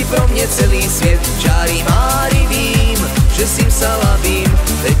 ty jsi pro mě celý svět. Čári mári vím, že simsalabim,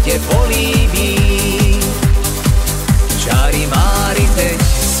 teď tě políbím. Čári mári teď,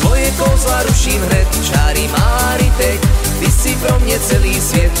 svoje kouzla ruším hned. Čári mári teď, ty jsi pro mě celý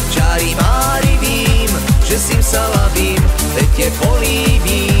svět. Čári mári vím, že si psala vím, teď tě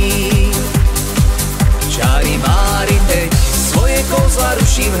políbím. Čári mári teď, svoje kouzla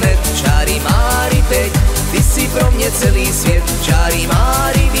ruším hned. Čári mári teď, ty si pro mě celý svět. Čári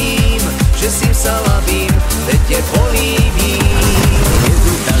mári vím, že si psala vím, teď tě políbím.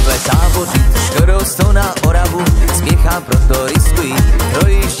 Jedu takhle tábořit, Škodou 100 na Oravu, spěchám, proto riskuji,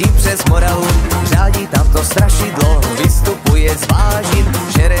 projíždím přes Moravu. Řádí tam to strašidlo, vystupuje z vážin,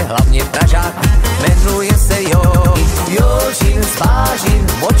 žere hlavně Pražák, jmenuje se Jožin z vážin,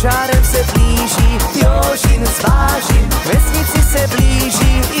 močárem se blíží, Jožin z vážin, k vesnici se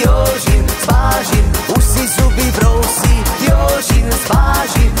blíží, Jožin z vážin, už si zuby brousí, Jožin z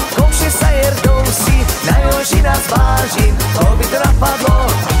vážin, kouše sa jerdousí, na Jožina z vážin, to by to napadlo,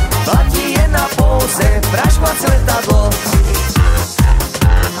 platí jen na pouze, praškovací letadlo.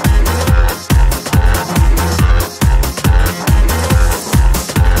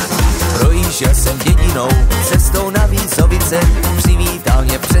 Projížděl jsem dědinou, cestou na Vícovice, přivítal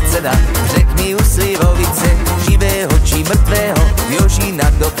mě předseda, řekl mi u Slivovice, živého či mrtvého, Jožina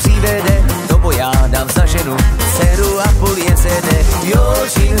kdo přivede, tomu já dám za ženu, dceru a půl jezede.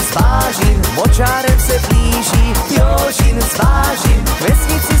 Jožin z vážin, močárem se blíží, Jožin z vážin, k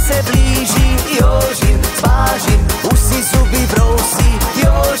vesnici se blíží, Jožin z vážin, už si zuby brousí,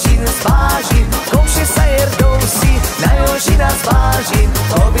 Jožin z vážin, kouše sa jerdousí, na Jožina z vážin,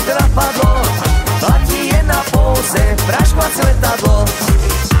 to by to napadlo, platí jen na pouze, praškovací letadlo.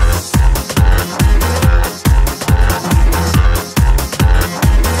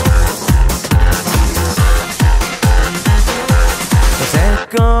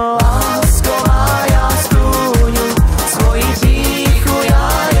 Řekl, lásko má, já stůňu, svoji píchu já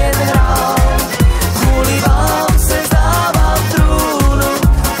jen hrál, kvůli vám se zdávám trůnu,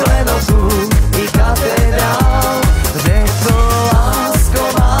 klenotu i katedrál. Řekl, lásko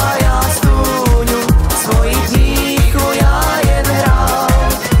má, já stůňu, svoji píchu já jen hrál,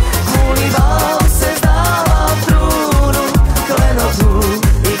 kvůli vám se zdávám trůnu, klenotu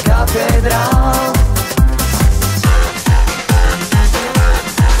i katedrál.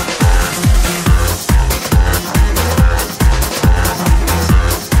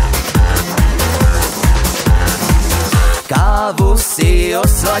 Kávu si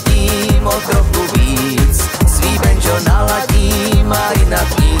osladím o trochu víc, svý benžo naladím a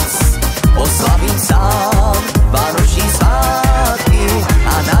jinak nic. Oslavím sám vánoční svátky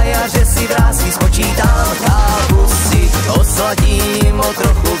a na jaře si vrásky spočítám. Kávu si osladím o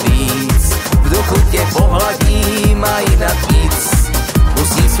trochu víc, v duchu tě pohladím a jinak nic.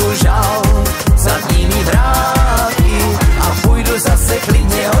 Pustím svůj žal za dními vrátky a půjdu zase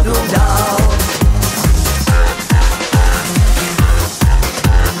klidně o dům dál.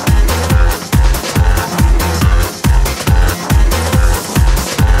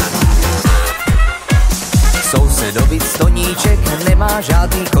 Sousedovic stoníček nemá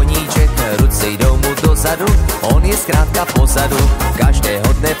žádný koníček, ruce jdou mu dozadu, on je zkrátka pozadu.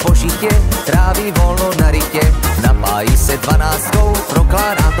 Každého dne po žitě tráví volno na rytě, napájí se 12,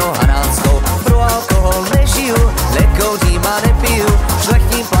 prokládá to 12. Pro alkohol nežiju, nekouřím a nepiju,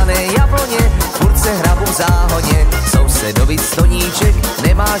 šlechtím plané jabloně, furt se hrabu v záhoně. Sousedovic stoníček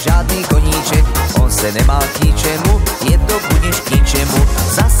nemá žádný koníček, on se nemá k ničemu, je to budiš k ničemu.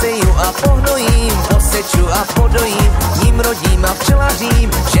 Zaseju a pohnojím, poseču a podojím, ním rodím a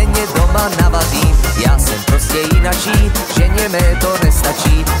včelařím, ženě doma navařím. Já jsem prostě jinačí, ženě mé to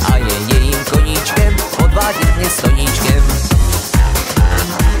nestačí a je jejím koníčkem podvádět mě stoníčkem.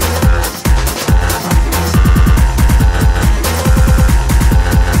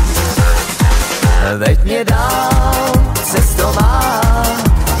 Veď mě dál, cesto má,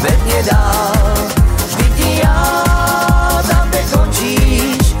 veď mě dál, vždyť já tam, kde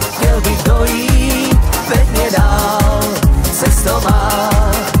končíš, chtěl bych dojít, veď mě dál, cesto má,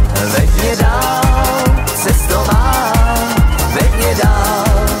 veď mě dál, cesto má, veď mě dál,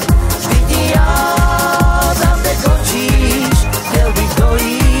 vždyť já tam, kde končíš, chtěl bych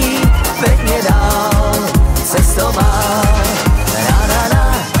dojít, veď mě dál,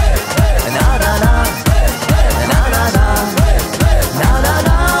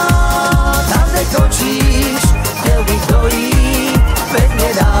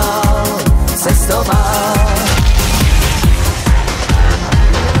 cesto má.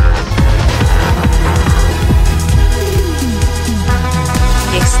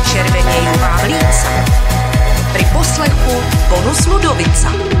 Nech zčervenějí vám líca. Při poslechu Bonus Ludovica.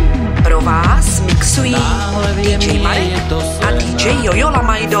 Pro vás mixují DJ Marek a DJ Jojo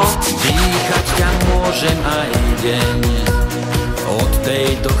Lamajdo. Dýchať ťa môžem aj deň, Od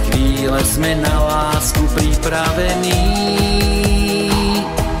tejto chvíle sme na lásku pripravení.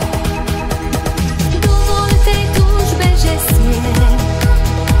 Dovol tej túžbe, že smie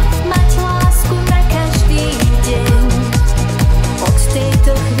mať lásku na každý deň. Od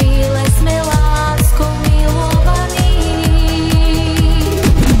tejto chvíle sme láskou milovaní.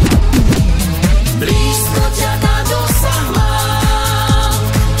 Blízko ťa na dosah mám,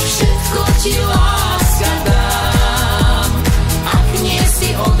 všetko ti láska dám. Ak nie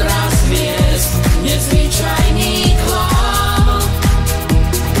si odraz hviezd, nezvyčajný klam.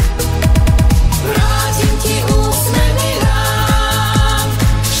 Vrátim ti úsmevy rám,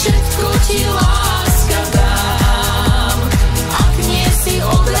 všetko ti láska dám. Ak nie si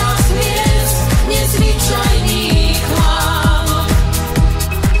odraz hviezd, nezvyčajný klam.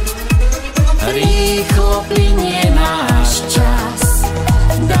 Rýchlo plynie náš čas,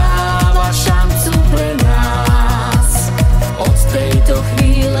 dáva šancu pre nás. Od tejto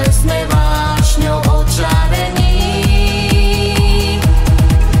chvíle sme vášňou očarení.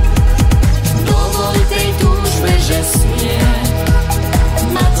 Dovol tej túžbe, že smie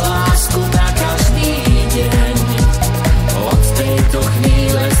mať lásku na každý deň. Od tejto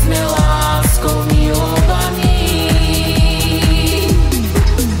chvíle sme láskou milovaní.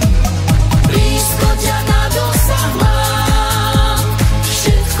 Blízko ťa na dosah mám,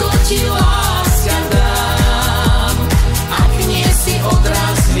 všetko ti láska dám. Ak nie si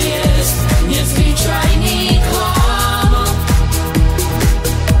odraz hviezd, nezvyčajný klam.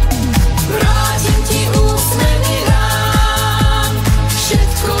 Vrátim ti úsmevy rám,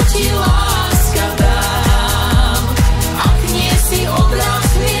 všetko ti láska dám. Ak nie si odraz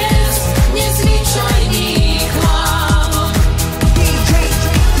hviezd, nezvyčajný klam.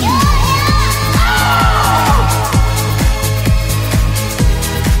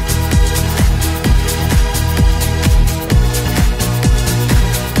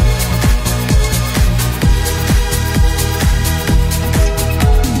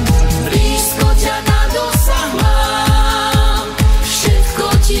 Blízko ťa na dosah mám, všetko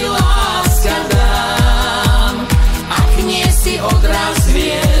ti láska dám. Ak nie si odraz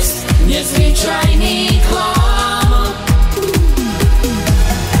hviezd, nezvyčajný klam.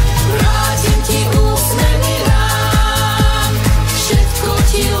 Vrátim ti úsmevy rám, všetko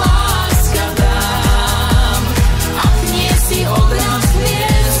ti láska dám. Ak nie si odraz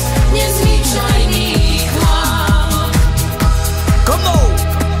hviezd, nezvyčajný klam.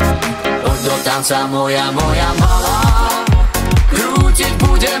 Poď do tanca moja malá, krútiť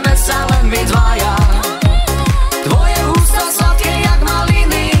budeme sa len my dvaja. Tvoje ústa sladké jak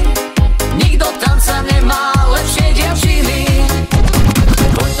maliny, nikto tanca nemá lepšie dievčiny.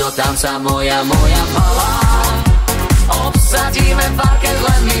 Poď do tanca moja malá, obsadíme parket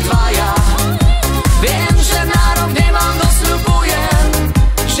len my dvaja. Viem, že na rok nemám, no sľubujem,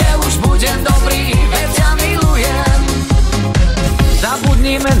 že už budem dobrý, veď ťa milujem.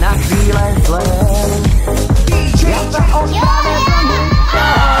 Zabudnime na chvíle zlé, ja sa oddáme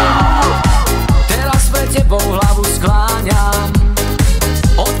zamúčam. Teraz pre tebou hlavu skláňam,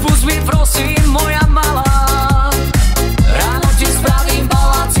 odpusť mi prosím moja malá. Ráno ti spravím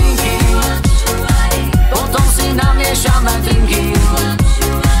palacinky, potom si namiešame drinky.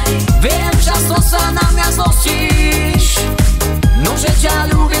 Viem, často sa na mňa zlostíš, no že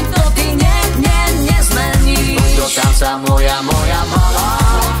ťa ľúbim, to ty nezmeníš. Poď do tanca moja malá,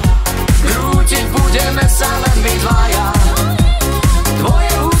 krútiť budeme sa len my dvaja.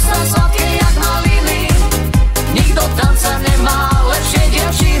 Tvoje ústa sladké jak maliny, nikto tanca nemá lepšie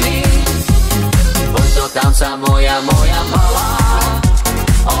dievčiny. Poď do tanca moja malá,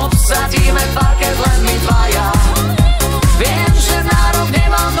 obsadíme parket len my dvaja. Viem, že na rok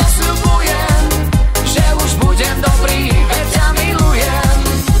nemám, no sľubujem, že už budem dobrý, veď ťa milujem.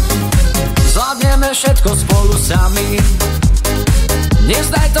 Zvládneme všetko spolu sami,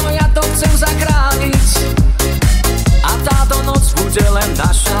 nezdaj to, ja to chcem zachrániť. A táto noc bude len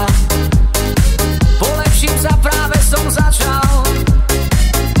naša, polepším sa, práve som začal.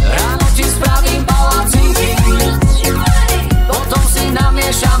 Ráno ti spravím palacinky, potom si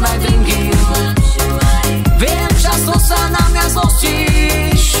namiešame drinky. Viem, často sa na mňa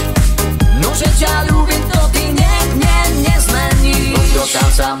zlostíš, no že ťa ľúbim, to ty nezmeníš. Poď do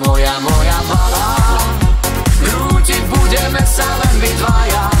tanca moja malá, krútiť budeme sa len my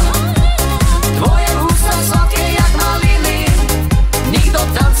dvaja. Tvoje ústa sladké jak maliny, nikto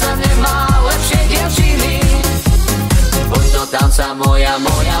tanca nemá lepšie dievčiny. Poď do tanca moja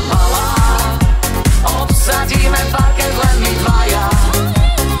malá, obsadíme parket len my dvaja.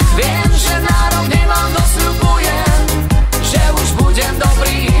 Viem, že na rok nemám, no sľubujem, že už budem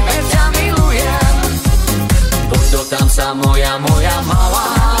dobrý, veď ťa milujem. Poď do tanca moja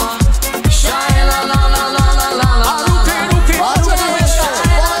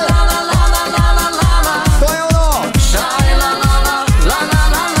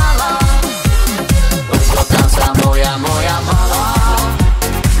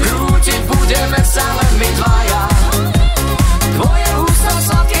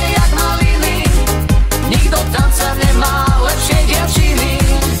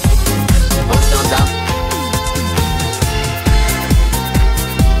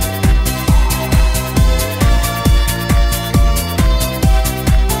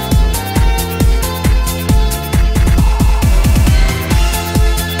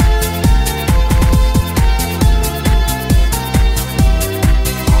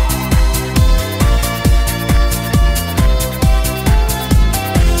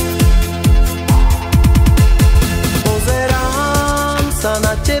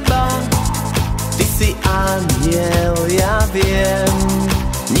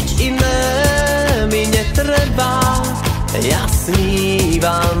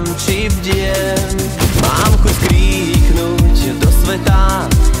snívam, či bdiem. Mám chuť kríknuť do sveta,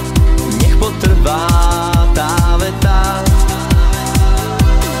 nech potrvá tá veta.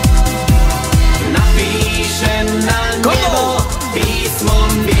 Napíšem na nebo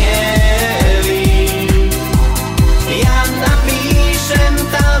písmom bielým, ja napíšem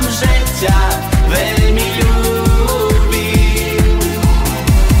tam, že ťa veľmi ľúbim.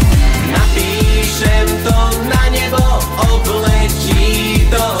 Napíšem to na nebo, obletí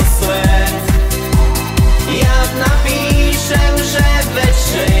to svet. Ja napíšem, že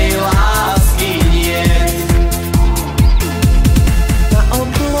väčšej lásky niet. Na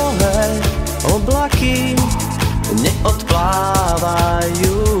oblohe oblaky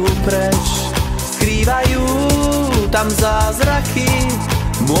neodplávajú preč, skrývajú tam zázraky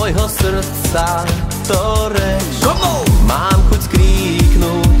môjho srdca to reč. Mám chuť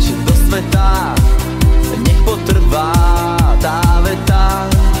skríknuť do sveta, nech potrvá tá veta.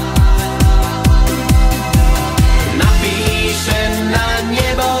 Napíšem na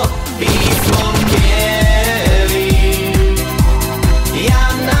nebo písmom bielým, ja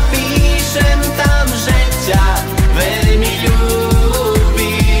napíšem tam, že ťa veľmi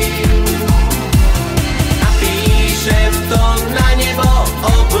ľúbim. Napíšem to na nebo,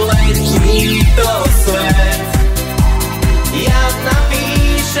 obletí to svet. Ja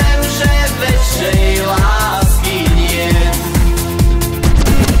napíšem, že väčšej lásky niet.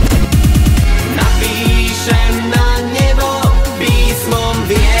 Napíšem na nebo písmom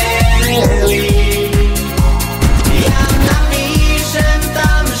bielým, ja napíšem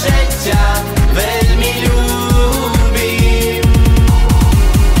tam, že ťa veľmi ľúbim.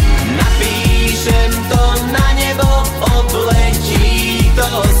 Napíšem to na nebo, obletí to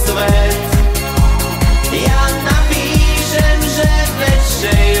svet. Ja napíšem, že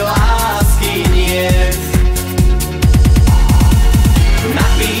väčšej lásky niet.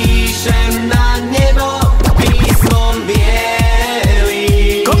 Napíšem na nebo písmom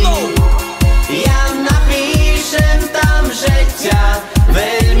bielým, ja napíšem tam, že ťa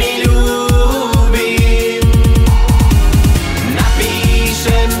veľmi ľúbim.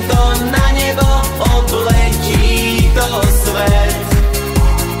 Napíšem to na nebo, obletí to svet.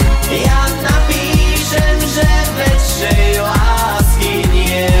 Ja napíšem, že väčšej lásky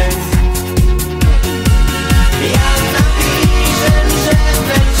niet. Ja napíšem, že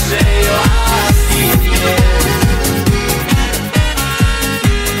väčšej lásky niet.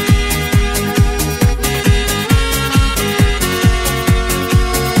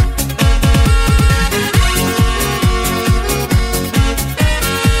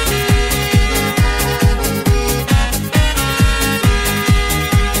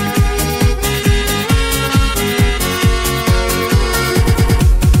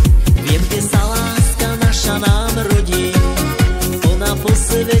 Viem, kde sa láska naša nám rodí, ona po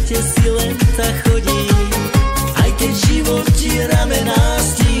svete si len tak chodí. Aj keď život ti ramená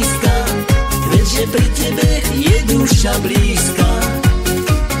stíska, veď že pri tebe je duša blízka.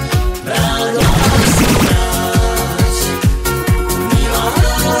 Rád lásku brať, milá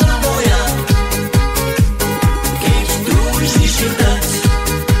moja, keď túžiš ju dať,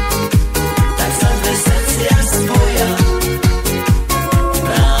 tak sa dve srdcia spoja.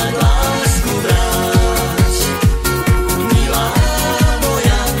 Rád lásku brať, milá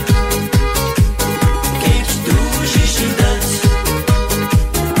moja, keď túžiš ju dať,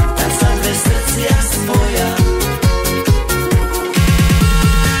 tak sa dve srdcia spoja.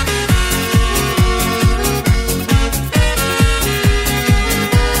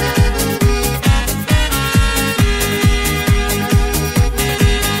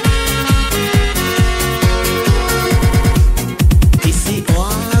 Ty si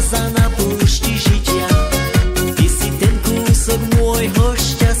oáza na púšti žitia, ty si ten kúsok môjho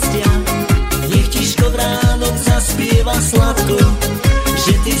šťastia. Nech ti škovránok zaspieva sladko,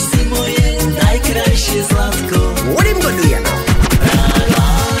 že ty si moje najkrajšie zlatko. Rád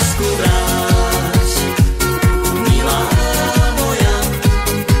lásku brať, milá moja,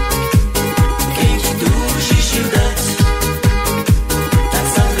 keď túžiš ju dať, tak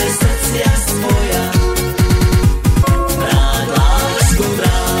sa dve srdcia spoja. Rád lásku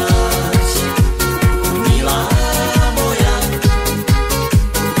brať, milá moja,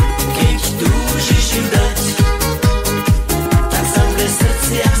 keď túžiš ju dať, tak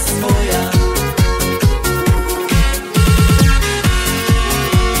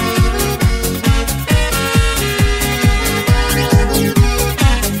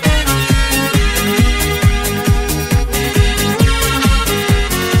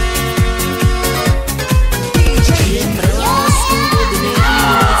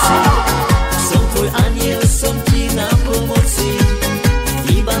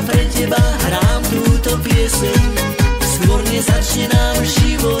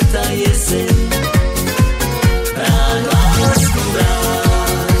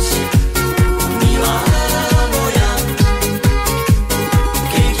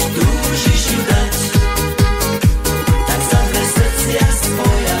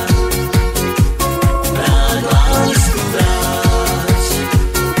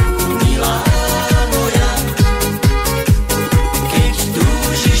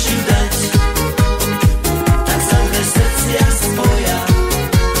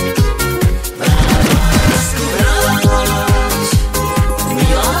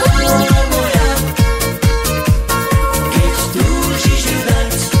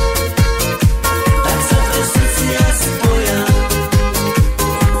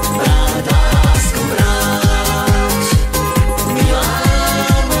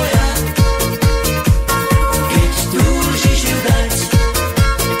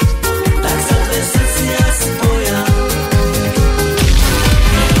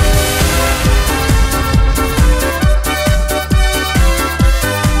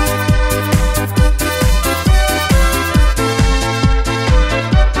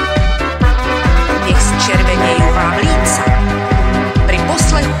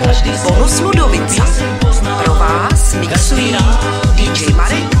Bonus Ludovica. Pro vás mixují DJ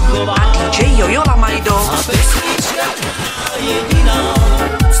Marek a DJ Jojo Lamajdo. A pesnička jediná,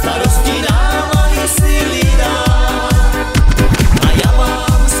 starosti dávají síly dá. A ja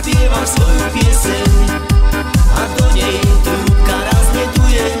vám spievam svoju pieseň a do nej trúbka raz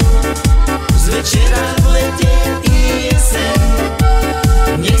letuje. Z večera v lete i jeseň,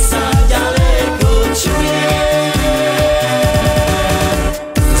 nech sa ďaleko čuje.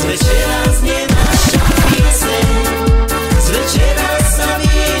 Z večera znie naša pieseň, z večera sa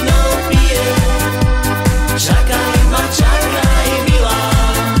víno pije. Čakaj ma, čakaj milá,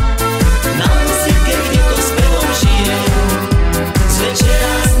 na musike, kde to spevom žije. Z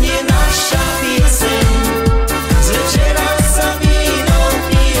večera znie naša pieseň, z večera sa víno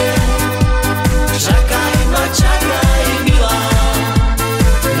pije. Čakaj ma, čakaj milá,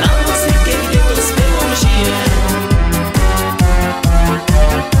 na musike, kde to spevom žije.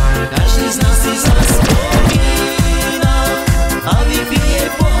 Každý z nás si zaspomína a vypije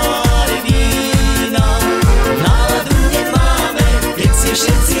pohár vína. Náladu nemáme, keď si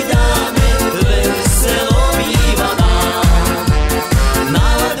všetci dáme, veselo býva nám.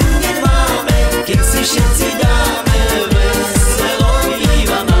 Náladu nemáme, keď si všetci dáme, veselo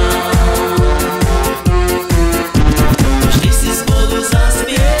býva nám. Vždy si spolu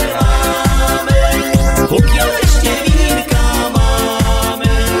zaspievame, pokiaľ ešte vínka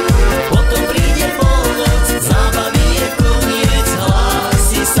máme. Potom príde polnoc, zábavy je koniec,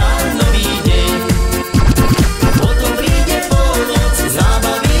 hlási sa nový deň. Potom príde polnoc,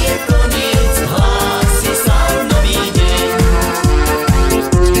 zábavy je koniec, hlási sa nový deň.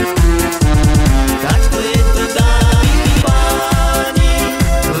 Takto je to, dámy i páni,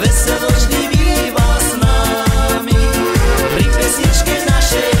 veselo vždy býva s nami. Pri pesničke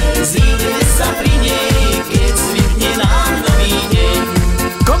našej zídeme sa pri nej, keď svitne nám nový deň.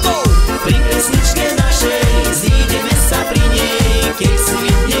 Pri pesničke našej zídeme sa pri nej, keď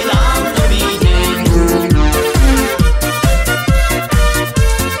svitne nám nový deň.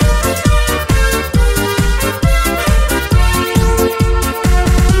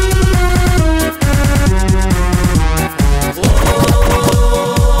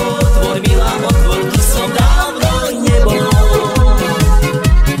 Otvor milá, otvor, tu som dávno nebol.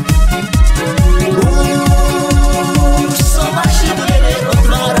 Už som vaše dvere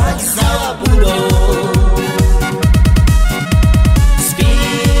otvárať zabudol.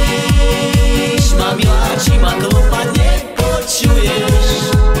 Spíš ma milá, či ma klopať nepočuješ?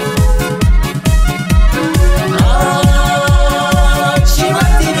 A či ma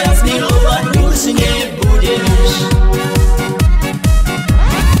ty viac milovať už nebudeš?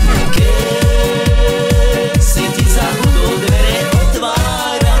 Keď si ti zabudol dvere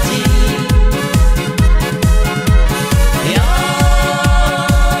otvárať, ja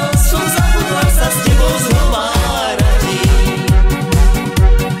som zabudla sa s tebou zhovárať.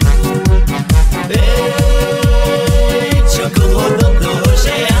 Čo koho do toho,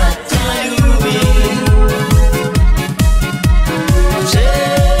 že ja ťa ľúbim.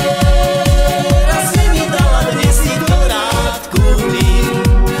 Včera si mi dala, dnes si to rád kúpim.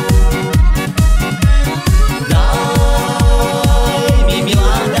 Daj mi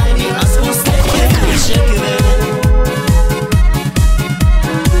milá, daj mi aspoň stejnejšie kvet.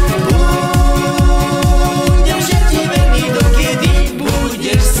 Budem že ti verný, dokedy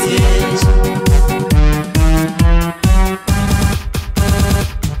budeš chcieť.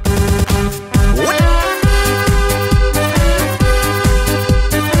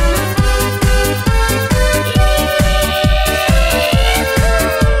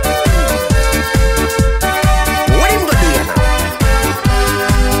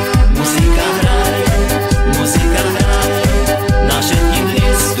 Muzika hraje, na všetkým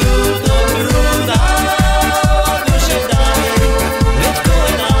dnes tú dobrú náladu, že daj, veď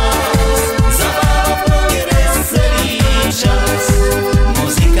kolem nás zabáva progres celý čas.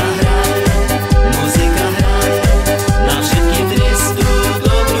 Muzika hraje, na všetkým dnes tú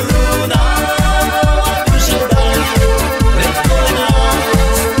dobrú náladu, že daj, veď kolem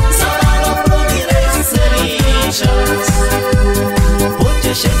nás zabáva progres celý čas.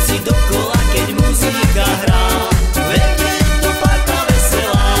 Poďte všetci dokola, keď muzika hrá, veď je to parta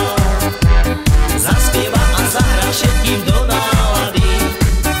veselá. Zaspieva a zahrá všetkým do nálady,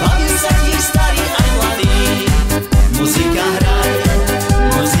 baví sa tiež starí aj mladí. Muzika hraje,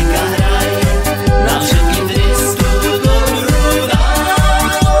 na všetkým dnes tú dobrú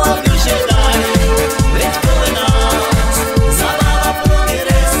náladu, že daj, veď kolem nás zabáva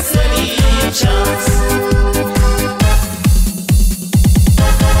progres celý čas.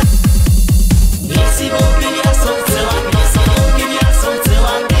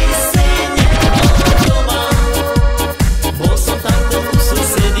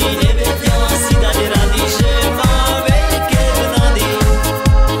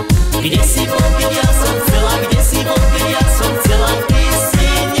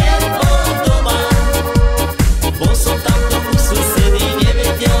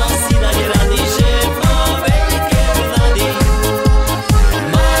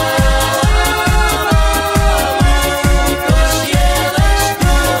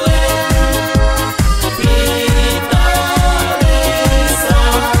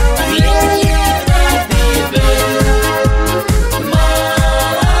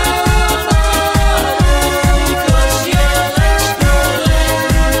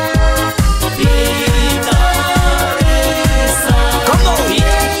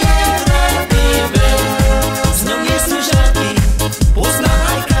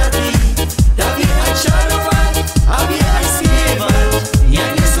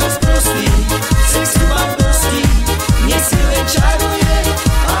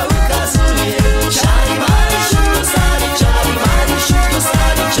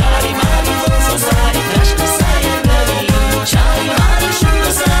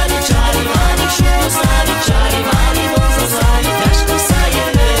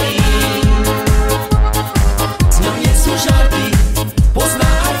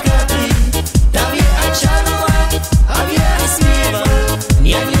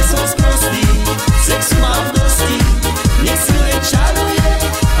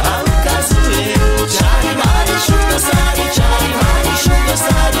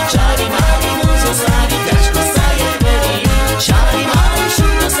 čári mári mozo sári, ťažko sa je verí. Čári mári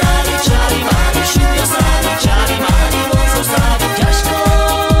šuto sári, čári mári šuto sári, čári mári mozo sári, ťažko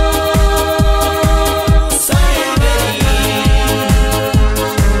sa je verí.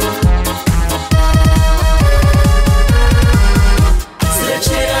 Z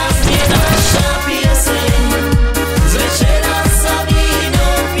večera znie naša pieseň, z večera sa víno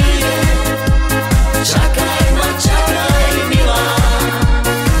pije. Čakaj ma, čakaj milá,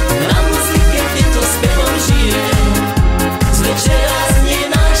 na muzike, kde to spevom žije. Z večera znie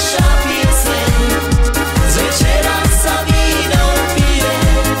naša pieseň, z večera sa víno pije.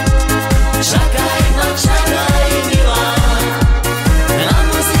 Čakaj ma, čakaj milá, na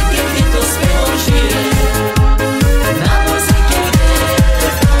muzike, kde to spevom žije. Na muzike, kde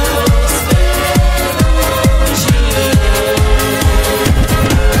to spevom žije.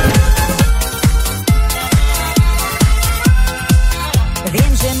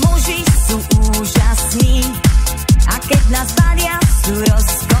 Viem, že muži sú úžasní a keď nás balia, sú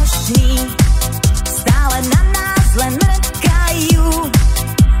rozkošní. Stále na nás len mrkajú,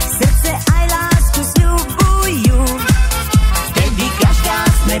 srdce aj lásku sľubujú. Vtedy každá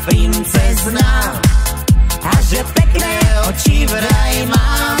sme princezná a že pekné oči vraj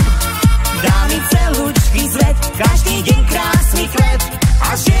mám. Dá mi celúčky svet, každý deň krásny kvet a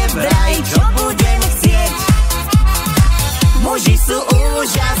že vraj čo budem chcieť. Muži sú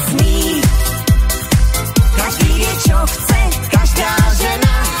úžasní, každý vie čo chce, každá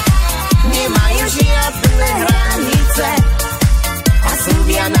žena. Nemajú žiadne